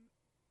mean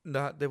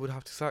that they would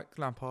have to sack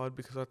Lampard,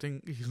 because I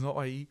think he's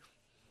not a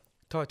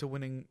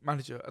title-winning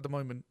manager at the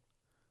moment.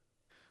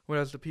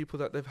 Whereas the people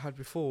that they've had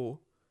before,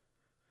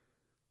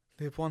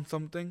 they've won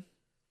something,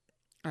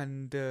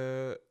 and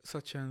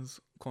such as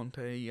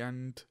Conte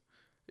and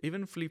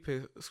even Felipe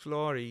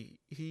Scolari,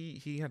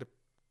 he had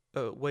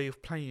a way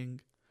of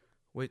playing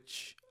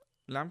which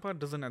Lampard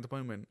doesn't at the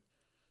moment.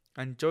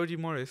 And Jody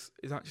Morris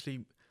is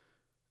actually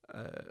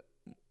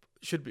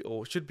should be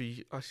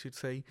I should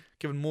say,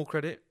 given more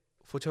credit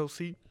for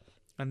Chelsea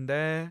and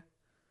their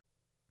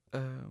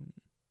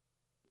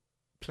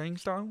playing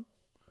style,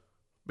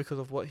 because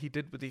of what he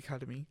did with the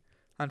academy.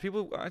 And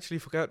people actually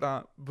forget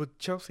that with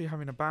Chelsea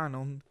having a ban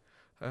on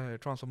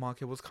transfer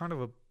market was kind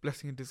of a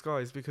blessing in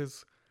disguise,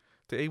 because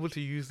they're able to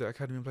use their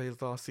academy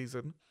players last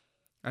season,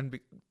 and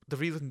the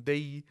reason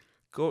they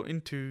got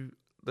into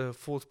the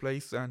 4th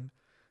place and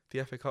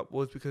the FA Cup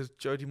was because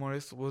Jody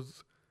Morris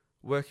was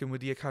working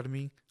with the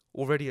academy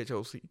already at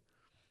Chelsea.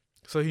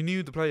 So he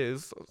knew the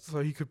players,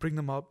 so he could bring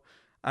them up.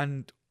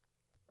 And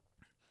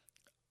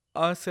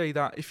I say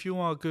that if you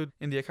are good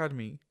in the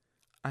academy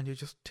and you're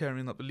just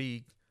tearing up the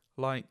league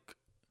like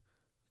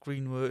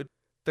Greenwood,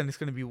 then it's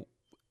going to be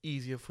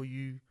easier for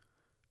you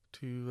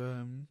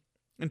to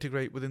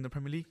integrate within the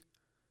Premier League.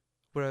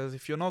 Whereas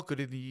if you're not good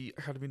in the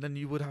academy, then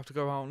you would have to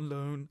go out on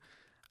loan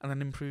and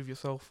then improve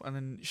yourself and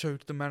then show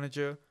to the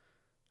manager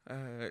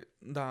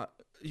that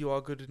you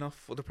are good enough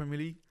for the Premier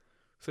League.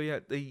 So yeah,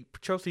 the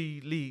Chelsea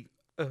league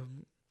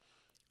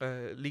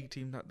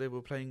team that they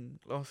were playing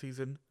last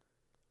season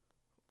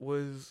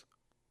was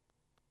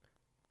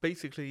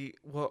basically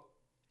what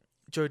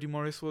Jody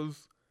Morris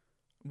was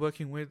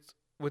working with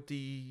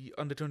the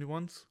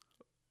under-21s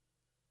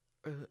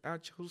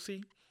at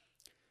Chelsea.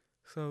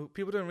 So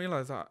people don't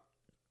realise that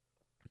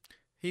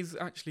he's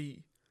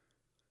actually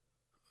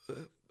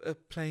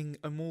playing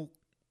a more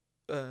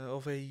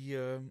of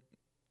a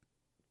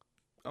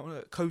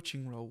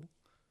coaching role,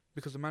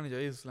 because the manager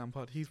is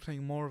Lampard. He's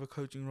playing more of a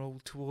coaching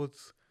role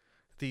towards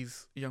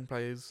these young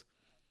players,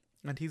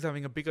 and he's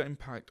having a bigger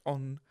impact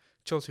on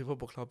Chelsea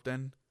Football Club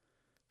than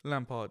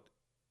Lampard.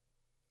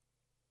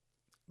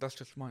 That's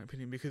just my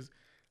opinion, because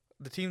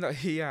the team that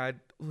he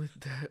had with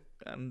the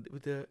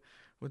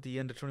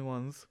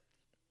under-21s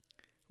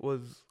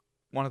was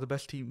one of the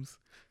best teams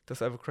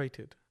that's ever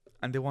created,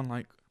 and they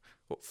won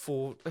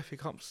 4 FA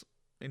Cups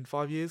in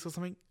 5 years or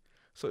something.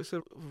 So it's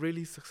a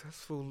really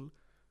successful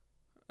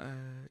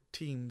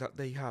team that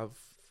they have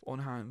on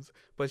hands,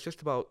 but it's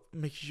just about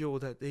making sure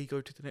that they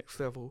go to the next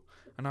level.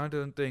 And I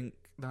don't think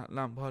that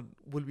Lampard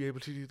will be able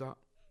to do that.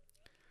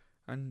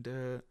 And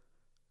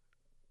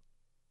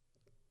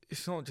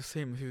it's not just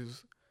him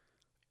who's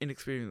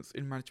inexperienced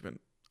in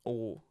management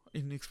or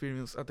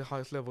inexperienced at the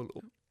highest level,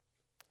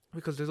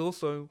 because there's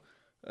also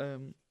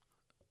Ole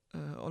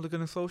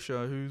Gunnar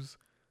Solskjaer,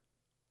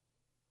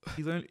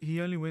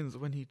 he only wins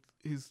when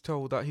he's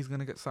told that he's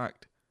gonna get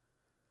sacked,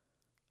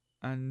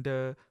 and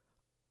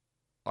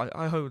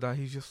I hope that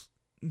he just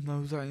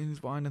knows that in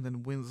his mind and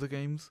then wins the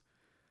games,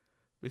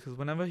 because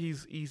whenever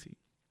it's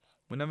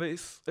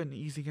an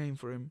easy game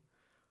for him,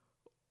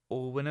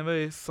 or whenever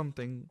it's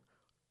something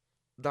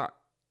that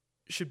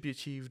should be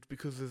achieved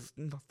because there's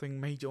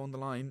nothing major on the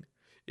line,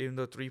 even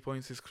though 3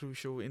 points is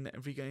crucial in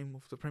every game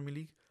of the Premier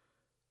League,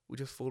 we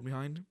just fall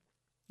behind.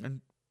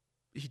 And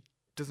he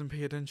doesn't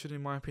pay attention,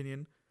 in my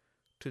opinion,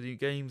 to the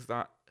games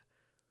that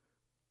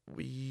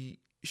we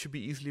should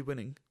be easily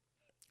winning,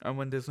 and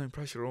when there's no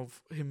pressure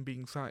of him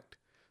being sacked,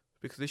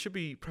 because there should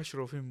be pressure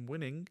of him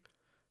winning,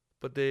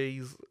 but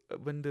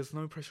when there's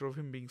no pressure of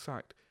him being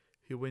sacked,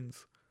 he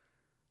wins.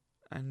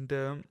 And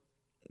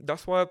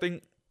that's why I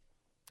think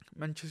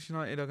Manchester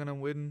United are going to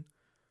win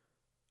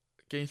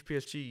against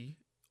PSG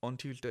on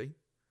Tuesday.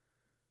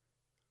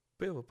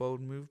 Bit of a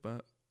bold move,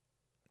 but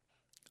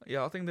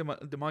yeah, I think they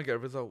might get a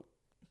result,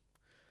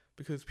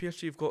 because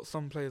PSG have got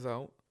some players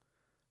out,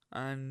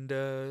 and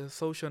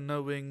Solskjaer,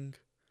 knowing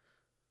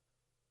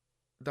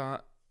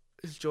that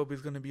his job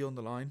is going to be on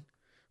the line,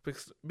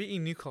 because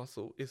beating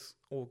Newcastle is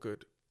all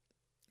good.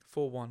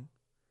 4-1,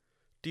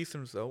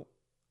 decent result.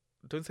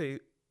 Don't say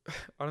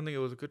I don't think it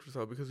was a good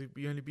result, because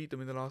we only beat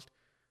them in the last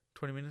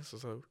 20 minutes or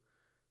so.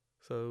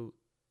 So,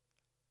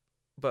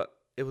 but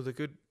it was a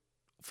good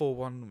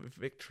 4-1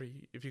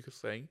 victory, if you could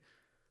say.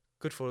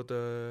 Good for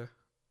the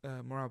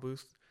morale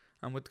boost.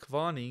 And with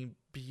Cavani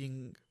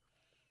being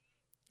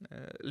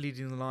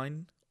leading the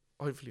line,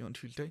 hopefully on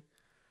Tuesday,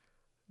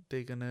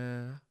 I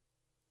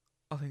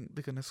think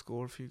they're gonna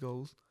score a few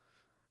goals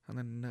and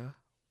then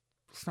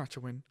snatch a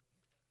win.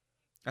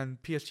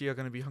 And PSG are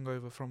gonna be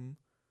hungover from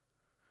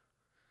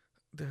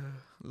the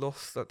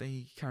loss that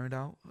they carried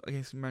out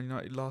against Man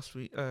United last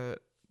week.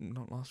 In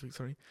the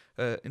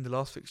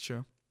last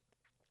fixture.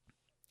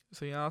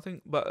 So yeah, I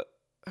think. But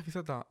having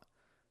said that,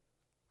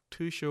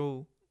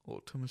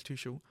 Thomas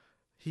Tuchel,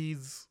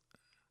 he's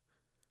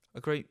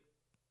a great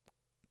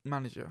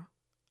manager,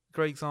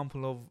 great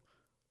example of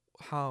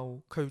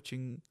how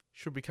coaching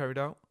should be carried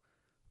out,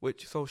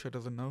 which Solskjaer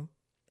doesn't know,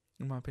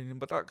 in my opinion.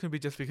 But that could be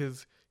just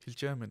because he's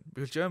German.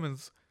 Because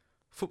Germans'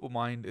 football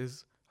mind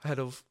is ahead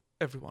of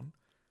everyone.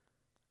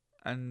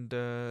 And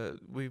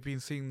we've been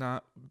seeing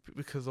that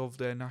because of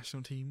their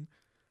national team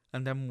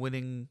and them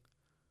winning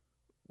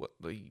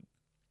the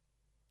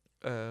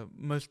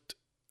most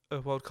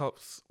World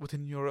Cups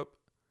within Europe,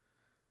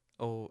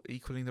 or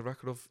equaling the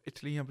record of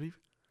Italy, I believe.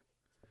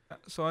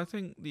 So I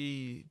think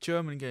the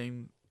German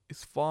game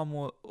is far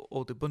more,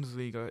 or the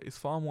Bundesliga is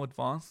far more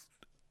advanced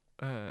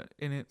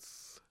in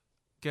its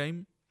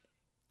game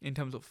in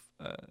terms of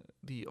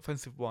the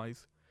offensive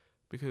wise,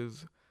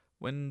 because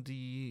when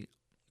the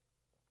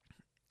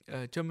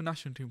German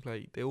national team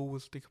play, they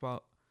always think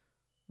about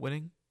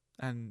winning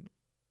and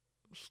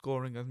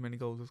scoring as many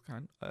goals as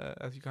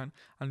you can,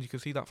 and you can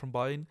see that from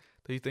Bayern.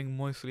 They think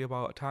mostly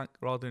about attack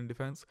rather than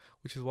defense,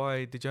 which is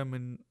why the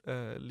German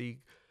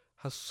league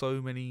has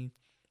so many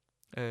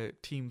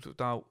teams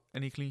without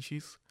any clean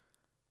sheets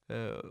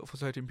for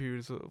certain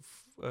periods of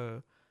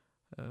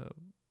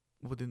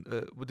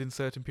within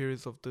certain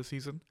periods of the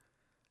season,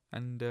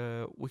 and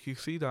we can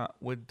see that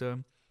with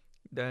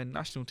their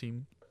national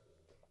team,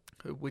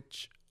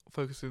 which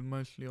focuses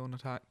mostly on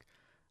attack,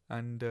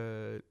 and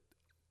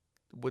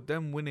with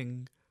them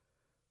winning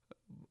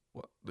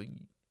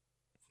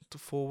the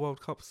 4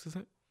 World Cups, is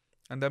it?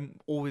 And them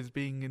always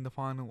being in the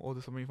final or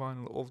the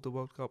semi-final of the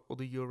World Cup or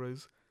the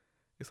Euros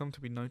is something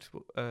to be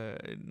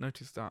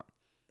noticed that,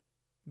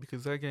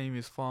 because their game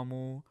is far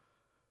more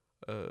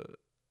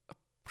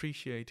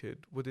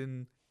appreciated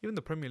within even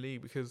the Premier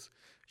League, because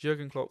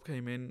Jurgen Klopp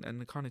came in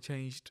and kind of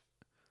changed,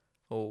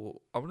 or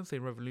I wouldn't say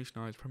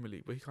revolutionised Premier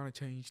League, but he kind of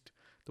changed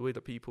the way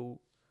that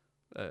people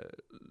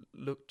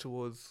look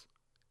towards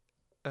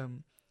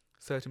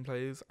certain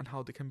players and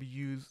how they can be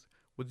used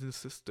within the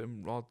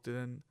system rather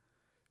than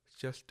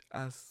just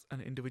as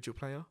an individual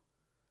player.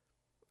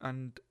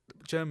 And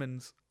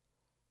Germans,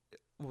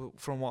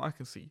 from what I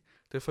can see,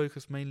 they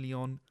focus mainly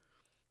on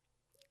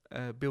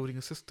building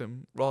a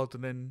system rather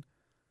than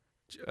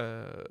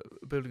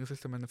building a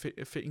system and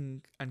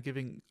fitting and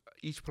giving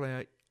each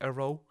player a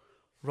role,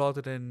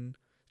 rather than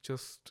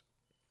just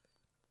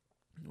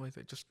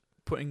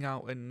putting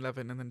out an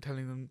 11 and then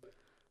telling them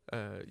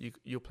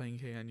you're playing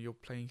here and you're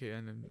playing here.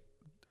 And then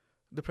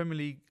the Premier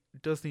League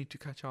does need to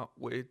catch up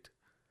with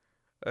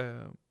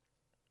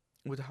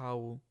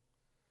how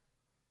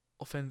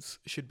offense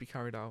should be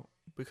carried out,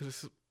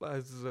 because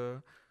as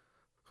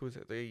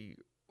they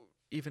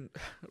even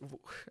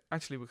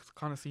actually we're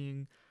kind of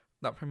seeing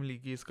that Premier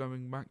League is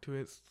going back to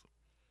its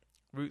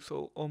route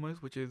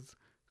almost, which is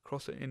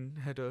cross it in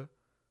header,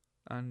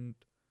 and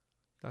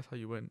that's how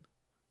you win.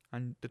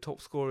 And the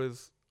top scorer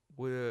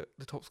in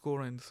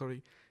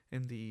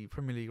the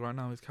Premier League right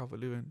now is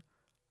Calvert-Lewin,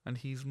 and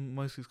he's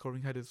mostly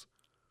scoring headers.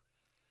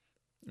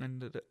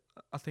 And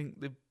I think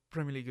the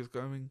Premier League is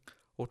going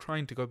or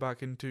trying to go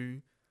back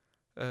into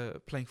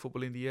playing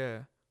football in the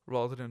air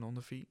rather than on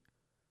the feet.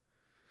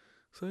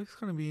 So it's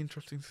going to be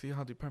interesting to see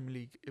how the Premier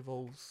League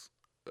evolves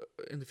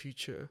in the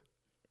future,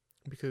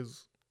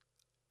 because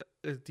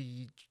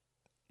the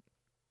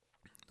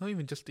not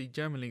even just the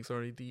German league,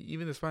 sorry,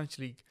 even the Spanish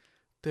league,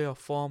 they are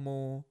far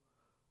more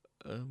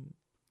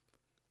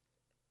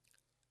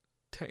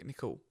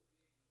technical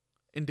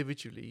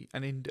individually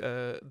and in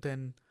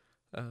than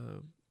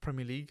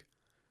Premier League,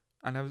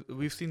 and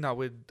we've seen that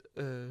with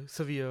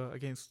Sevilla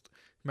against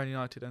Man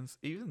United, and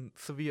even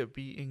Sevilla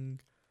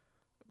beating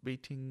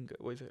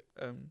what is it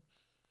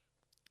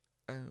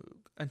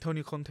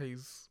Antonio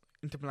Conte's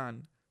Inter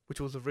Milan, which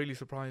was a really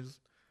surprise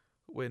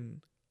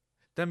win.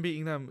 Them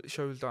beating them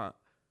shows that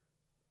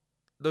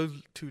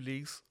those two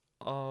leagues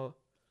are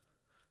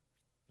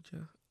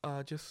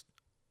just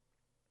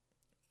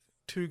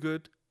too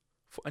good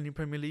for any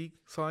Premier League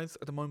sides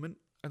at the moment.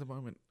 I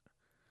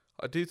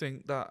do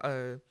think that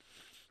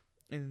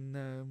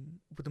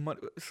with the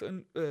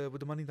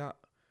money that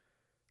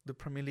the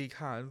Premier League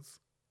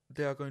has,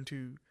 they are going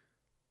to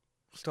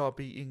start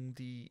beating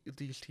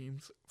these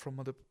teams from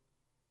other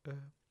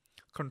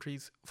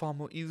countries far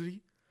more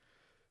easily.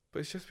 But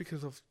it's just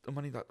because of the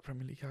money that the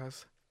Premier League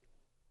has.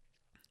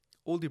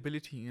 All the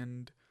ability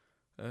and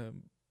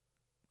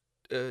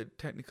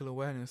technical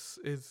awareness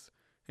is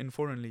in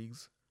foreign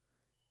leagues.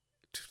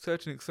 To a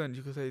certain extent,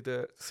 you could say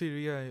that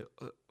Serie A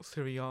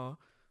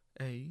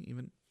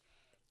even,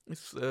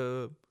 it's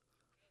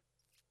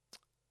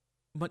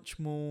much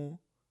more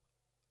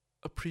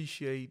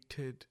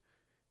appreciated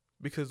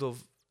because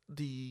of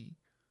the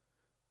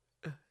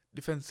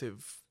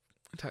defensive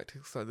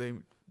tactics that they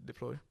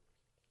deploy.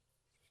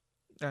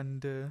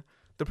 And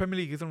the Premier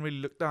League isn't really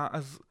looked at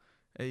as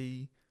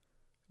a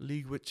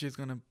league which is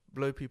going to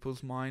blow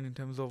people's mind in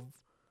terms of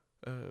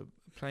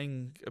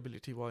playing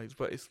ability wise,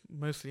 but it's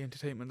mostly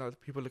entertainment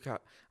that people look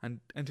at, and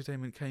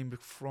entertainment came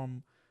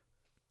from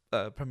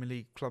Premier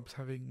League clubs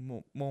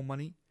having more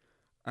money,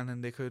 and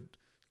then they could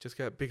just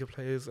get bigger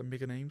players and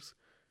bigger names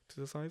to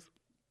the size.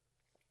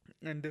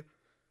 And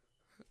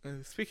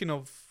speaking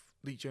of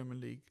the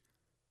German league,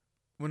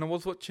 when I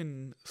was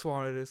watching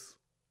Suarez,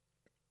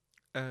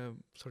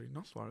 and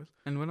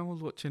when I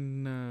was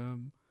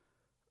watching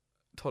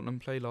Tottenham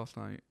play last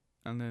night,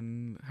 and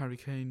then Harry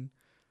Kane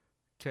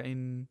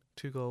getting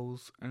 2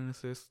 goals and an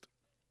assist,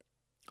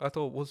 I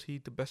thought, was he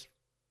the best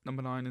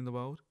number 9 in the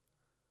world?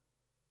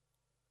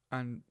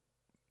 And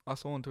I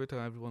saw on Twitter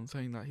everyone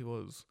saying that he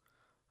was,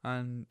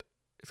 and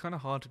it's kind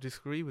of hard to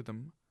disagree with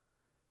them,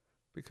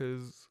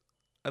 because,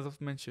 as I've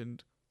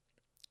mentioned,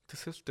 the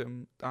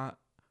system that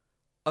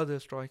other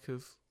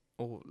strikers,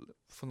 or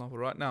for example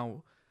right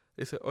now,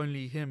 it's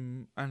only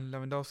him and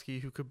Lewandowski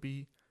who could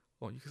be,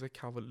 well, you could say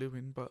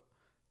Calvert-Lewin, but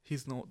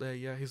he's not there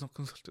yet, he's not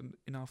consistent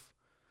enough,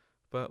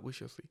 but we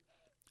shall see.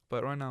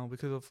 But right now,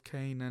 because of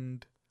Kane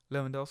and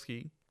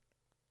Lewandowski,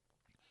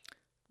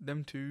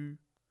 them two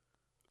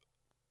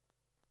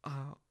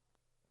are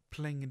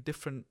playing in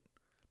different,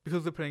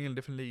 because they're playing in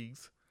different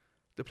leagues,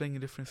 they're playing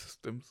in different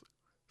systems,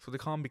 so they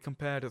can't be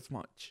compared as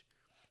much,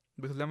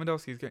 because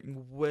Lewandowski is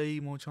getting way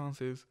more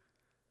chances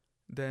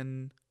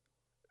than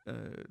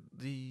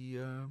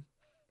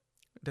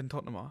than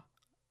Tottenham are.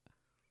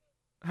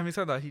 Having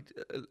said that,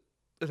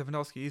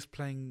 Lewandowski is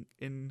playing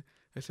in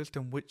a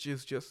system which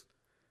is just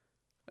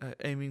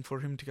aiming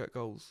for him to get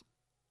goals,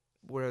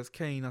 whereas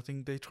Kane, I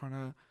think they're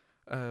trying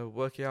to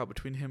work it out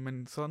between him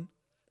and Son.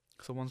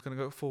 So one's going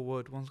to go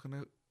forward, one's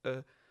going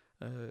to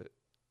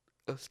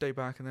stay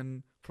back and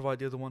then provide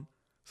the other one.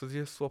 So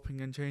they're just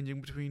swapping and changing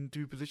between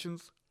 2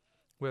 positions,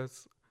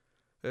 whereas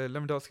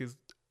Lewandowski is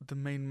the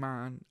main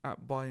man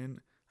at Bayern,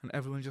 and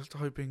everyone's just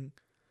hoping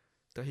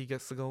that he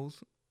gets the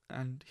goals,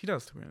 and he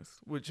does, to be honest,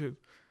 which is,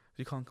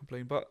 you can't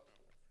complain. But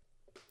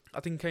I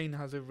think Kane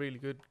has a really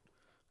good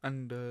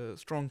and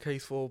strong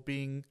case for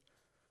being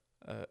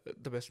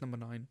the best number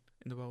 9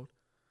 in the world.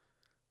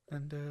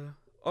 And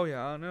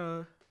I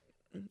know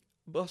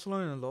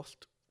Barcelona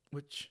lost,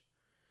 which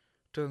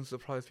doesn't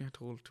surprise me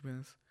at all, to be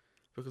honest,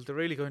 because they're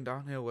really going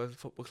downhill as a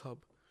football club,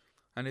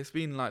 and it's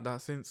been like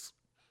that since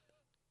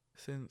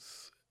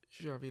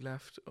Xavi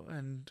left,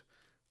 and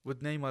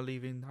with Neymar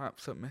leaving, that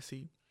upset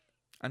Messi,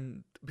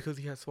 and because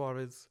he had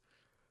Suarez,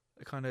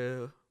 it kind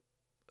of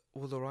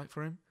was alright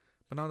for him.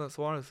 But now that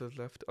Suarez has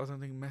left, I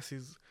don't think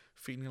Messi's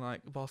feeling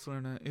like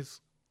Barcelona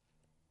is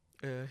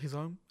his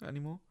home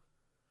anymore.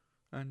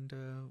 And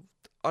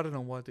I don't know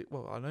why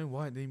I know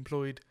why they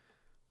employed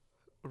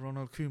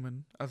Ronald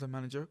Koeman as a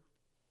manager,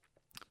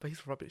 but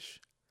he's rubbish.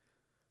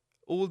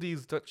 All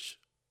these Dutch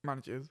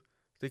managers,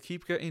 they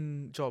keep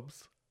getting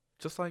jobs,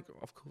 just like,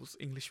 of course,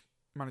 English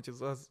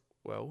managers as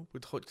well,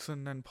 with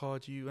Hodgson and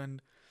Pardew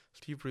and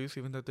Steve Bruce,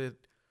 even though they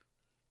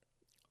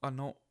are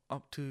not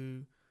up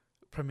to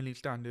Premier League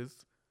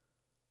standards.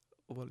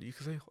 Well, you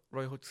could say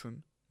Roy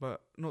Hodgson,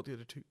 but not the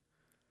other two.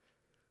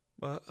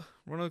 But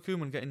Ronald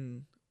Koeman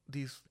getting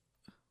these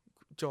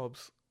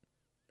jobs,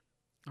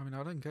 I mean,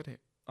 I don't get it.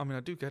 I mean,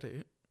 I do get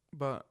it,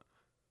 but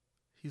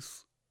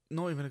he's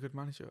not even a good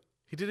manager.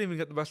 He didn't even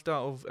get the best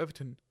out of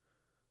Everton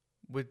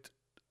with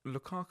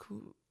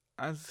Lukaku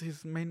as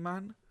his main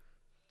man.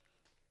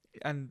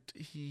 And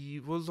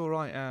he was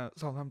alright at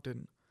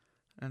Southampton,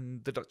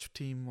 and the Dutch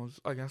team was,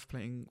 I guess,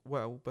 playing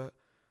well. But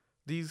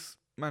these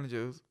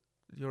managers,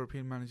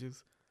 European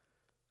managers,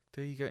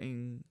 they're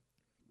getting,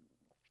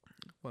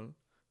 well,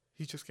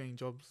 he's just getting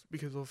jobs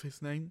because of his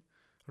name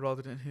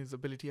rather than his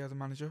ability as a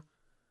manager.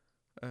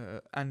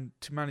 And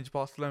to manage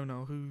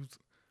Barcelona, who's,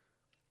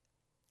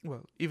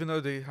 well, even though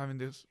they're having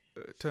this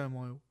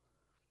turmoil,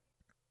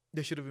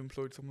 they should have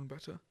employed someone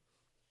better.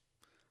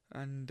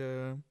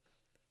 And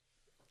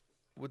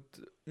with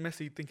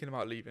Messi thinking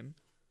about leaving,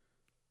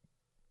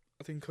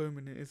 I think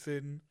Koeman is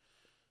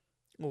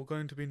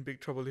going to be in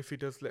big trouble if he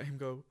does let him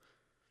go.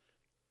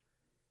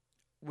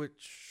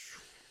 Which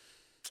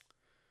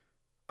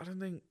I don't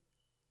think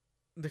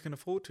they can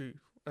afford to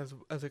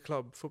as a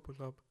club, football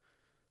club.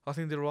 I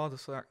think they'd rather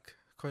sack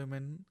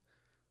Koeman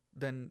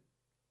than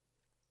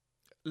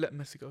let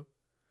Messi go,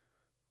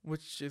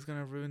 which is going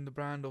to ruin the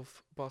brand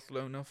of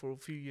Barcelona for a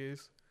few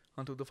years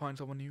until they find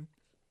someone new.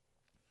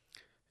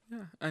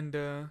 Yeah,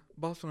 and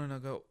Barcelona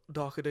got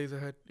darker days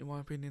ahead, in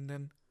my opinion,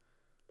 than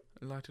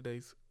lighter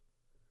days.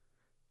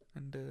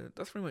 And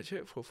that's pretty much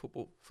it for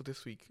football for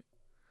this week.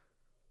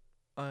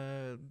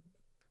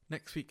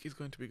 Next week is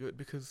going to be good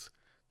because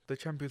the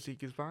Champions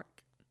League is back,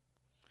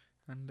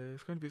 and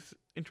it's going to be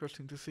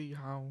interesting to see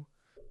how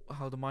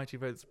the mighty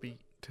Reds beat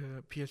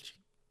PSG.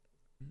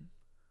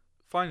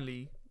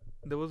 Finally,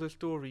 there was a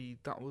story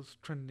that was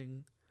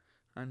trending,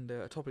 and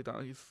a topic that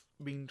is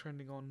being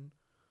trending on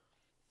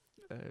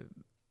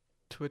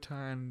Twitter,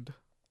 and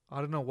I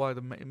don't know why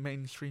the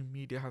mainstream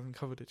media hasn't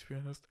covered it, to be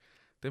honest.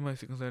 They're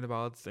mostly concerned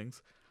about other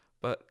things.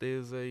 But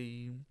there's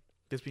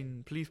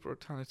been police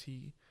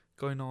brutality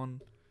going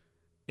on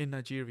in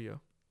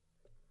Nigeria.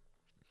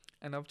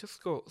 And I've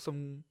just got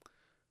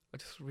I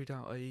just read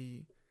out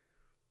a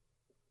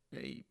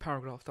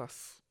paragraph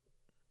that's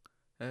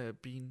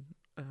been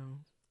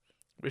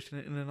written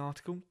in an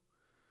article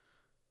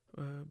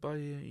by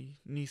a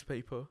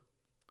newspaper,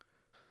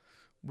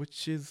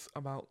 which is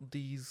about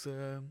these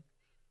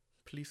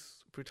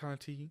police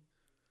brutality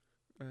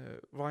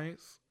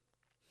riots.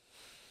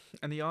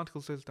 And the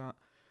article says that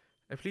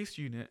a police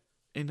unit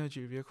in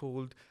Nigeria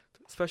called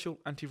Special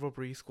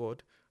Anti-Robbery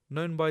Squad,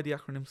 known by the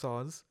acronym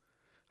SARS,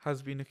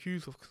 has been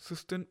accused of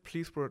consistent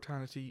police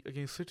brutality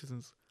against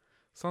citizens.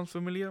 Sounds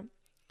familiar?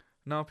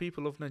 Now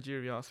people of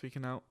Nigeria are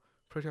speaking out,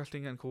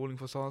 protesting and calling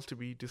for SARS to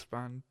be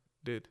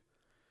disbanded.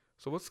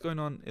 So what's going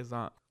on is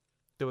that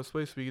they were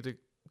supposed to be the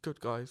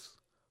good guys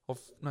of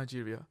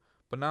Nigeria,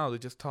 but now they're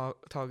just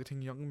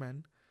targeting young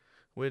men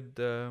with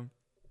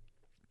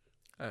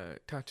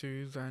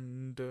tattoos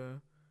and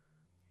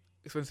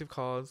expensive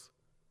cars,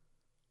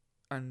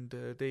 and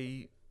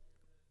they,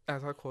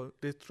 as I quote,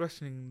 they're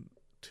threatening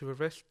to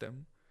arrest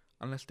them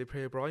unless they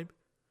pay a bribe.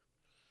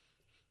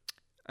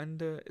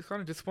 And it's kind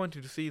of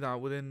disappointing to see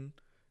that within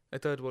a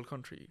third world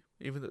country,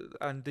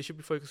 and they should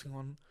be focusing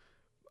on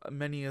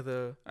many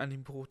other and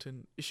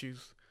important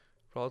issues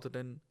rather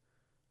than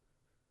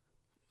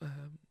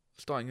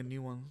starting a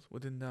new ones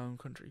within their own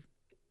country.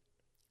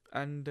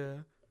 And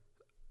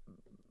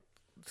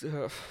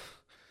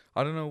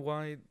I don't know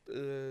why,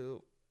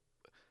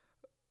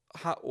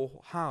 how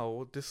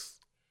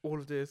all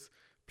of this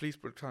police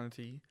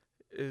brutality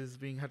is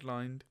being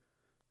headlined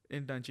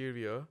in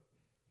Nigeria,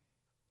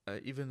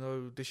 even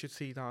though they should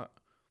see that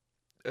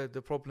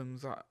the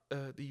problems that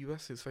the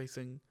US is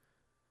facing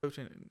don't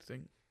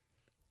anything.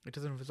 It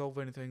doesn't resolve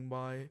anything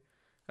by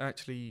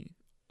actually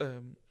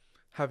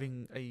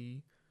having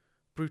a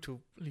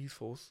brutal police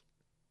force.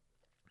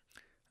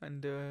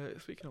 And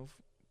speaking of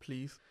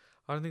police,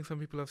 I don't think some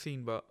people have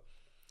seen, but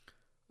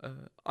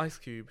Ice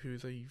Cube, who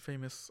is a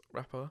famous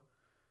rapper,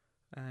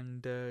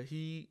 and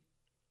he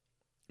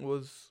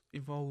was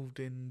involved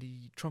in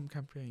the Trump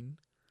campaign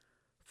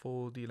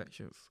for the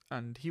elections,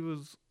 and he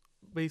was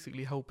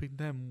basically helping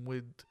them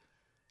with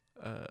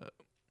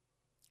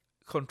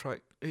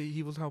contract.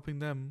 He was helping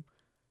them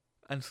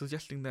and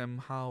suggesting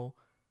them how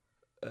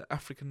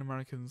African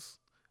Americans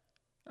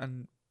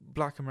and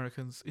Black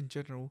Americans in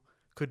general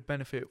could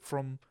benefit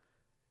from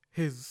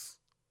his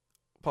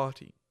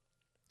party.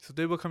 So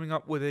they were coming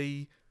up with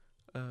a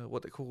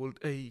what they called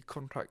a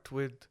contract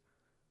with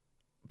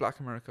Black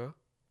America,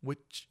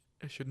 which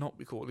it should not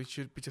be called. It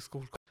should be just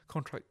called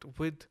contract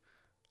with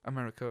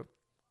America.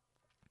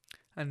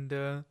 And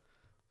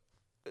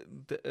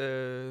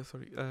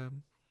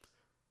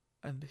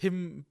and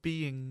him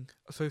being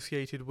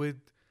associated with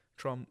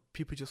Trump,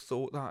 people just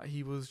thought that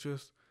he was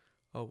just,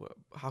 oh,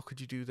 how could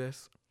you do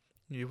this?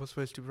 You were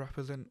supposed to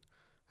represent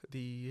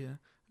the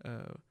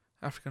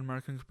African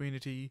American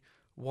community.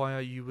 Why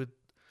are you with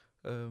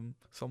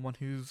someone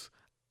who's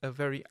a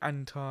very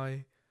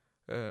anti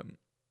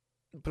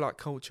black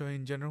culture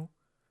in general,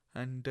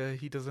 and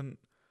he doesn't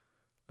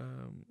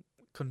um,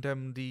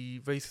 condemn the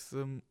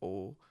racism,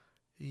 or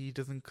he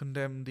doesn't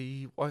condemn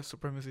the white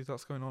supremacy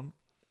that's going on.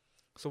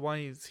 So why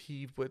is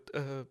he with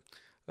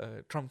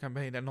Trump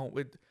campaign and not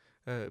with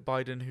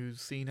Biden,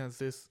 who's seen as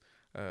this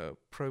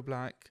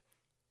pro-black,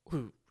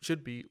 who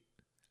should be,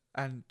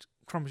 and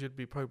Trump should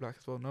be pro-black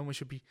as well. No one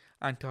should be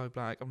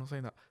anti-black. I'm not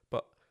saying that,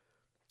 but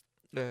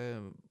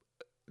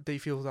they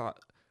feel that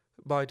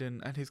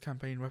Biden and his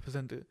campaign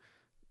represented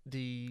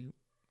the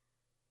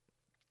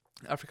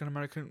African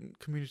American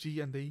community,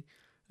 and they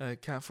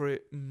care for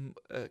it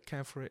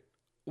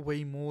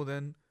way more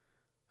than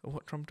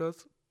what Trump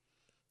does.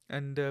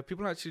 And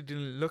people actually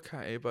didn't look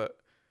at it, but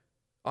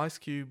Ice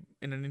Cube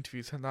in an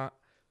interview said that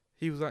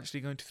he was actually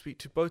going to speak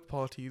to both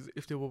parties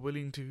if they were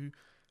willing to,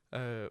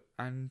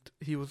 and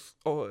he was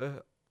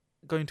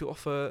going to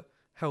offer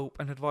help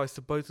and advice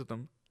to both of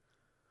them.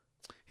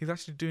 He's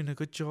actually doing a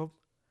good job,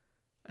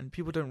 and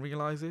people don't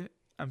realize it,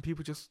 and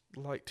people just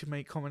like to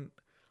make comment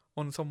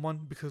on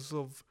someone because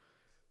of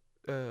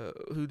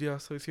who they are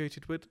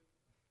associated with,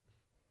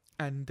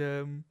 and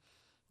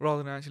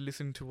rather than actually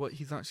listen to what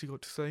he's actually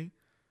got to say.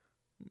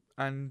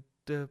 And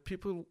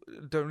people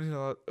don't really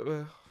know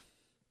that,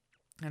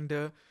 and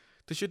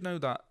they should know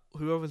that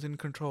whoever's in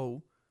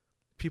control,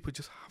 people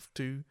just have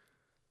to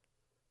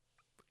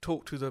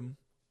talk to them,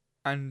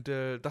 and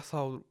that's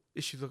how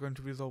issues are going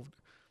to be resolved.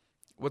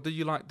 Whether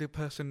you like the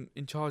person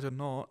in charge or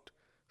not,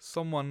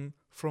 someone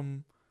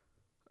from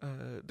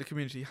the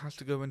community has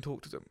to go and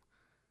talk to them.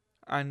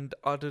 And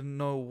I don't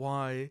know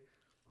why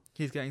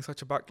he's getting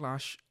such a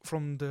backlash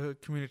from the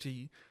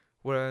community,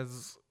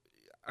 whereas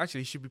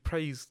actually he should be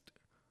praised,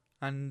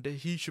 and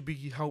he should be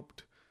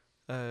helped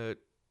as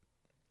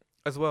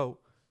well.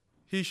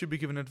 He should be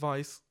given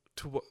advice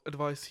to what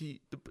advice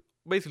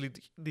basically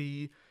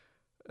the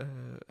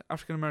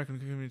African American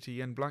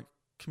community and black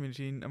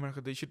community in America,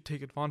 they should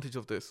take advantage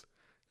of this.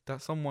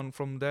 That someone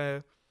from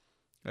their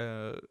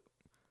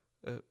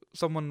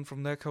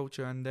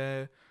culture and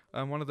their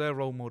one of their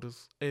role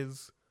models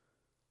is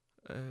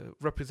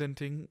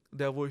representing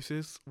their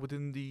voices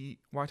within the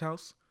White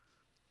House,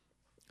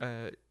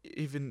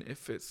 even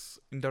if it's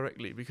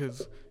indirectly,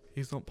 because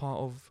he's not part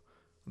of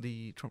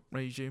the Trump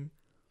regime.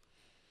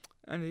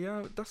 And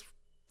yeah, that's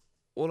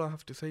all I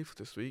have to say for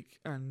this week.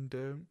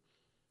 And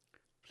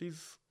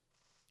please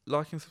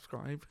like and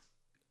subscribe.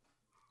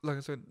 Like I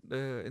said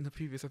in the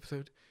previous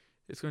episode,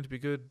 it's going to be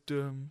good.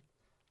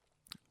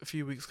 A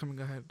few weeks coming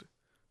ahead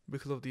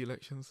because of the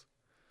elections.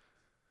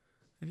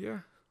 And yeah,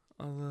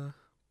 I'll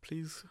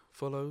please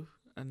follow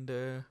and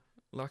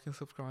like and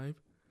subscribe.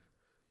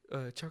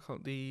 Check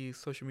out the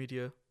social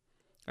media,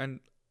 and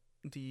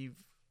the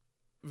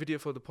video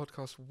for the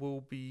podcast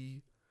will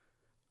be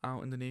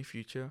out in the near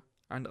future,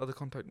 and other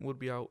content would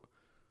be out,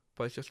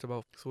 but it's just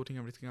about sorting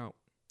everything out.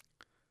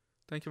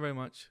 Thank you very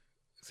much.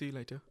 See you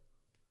later.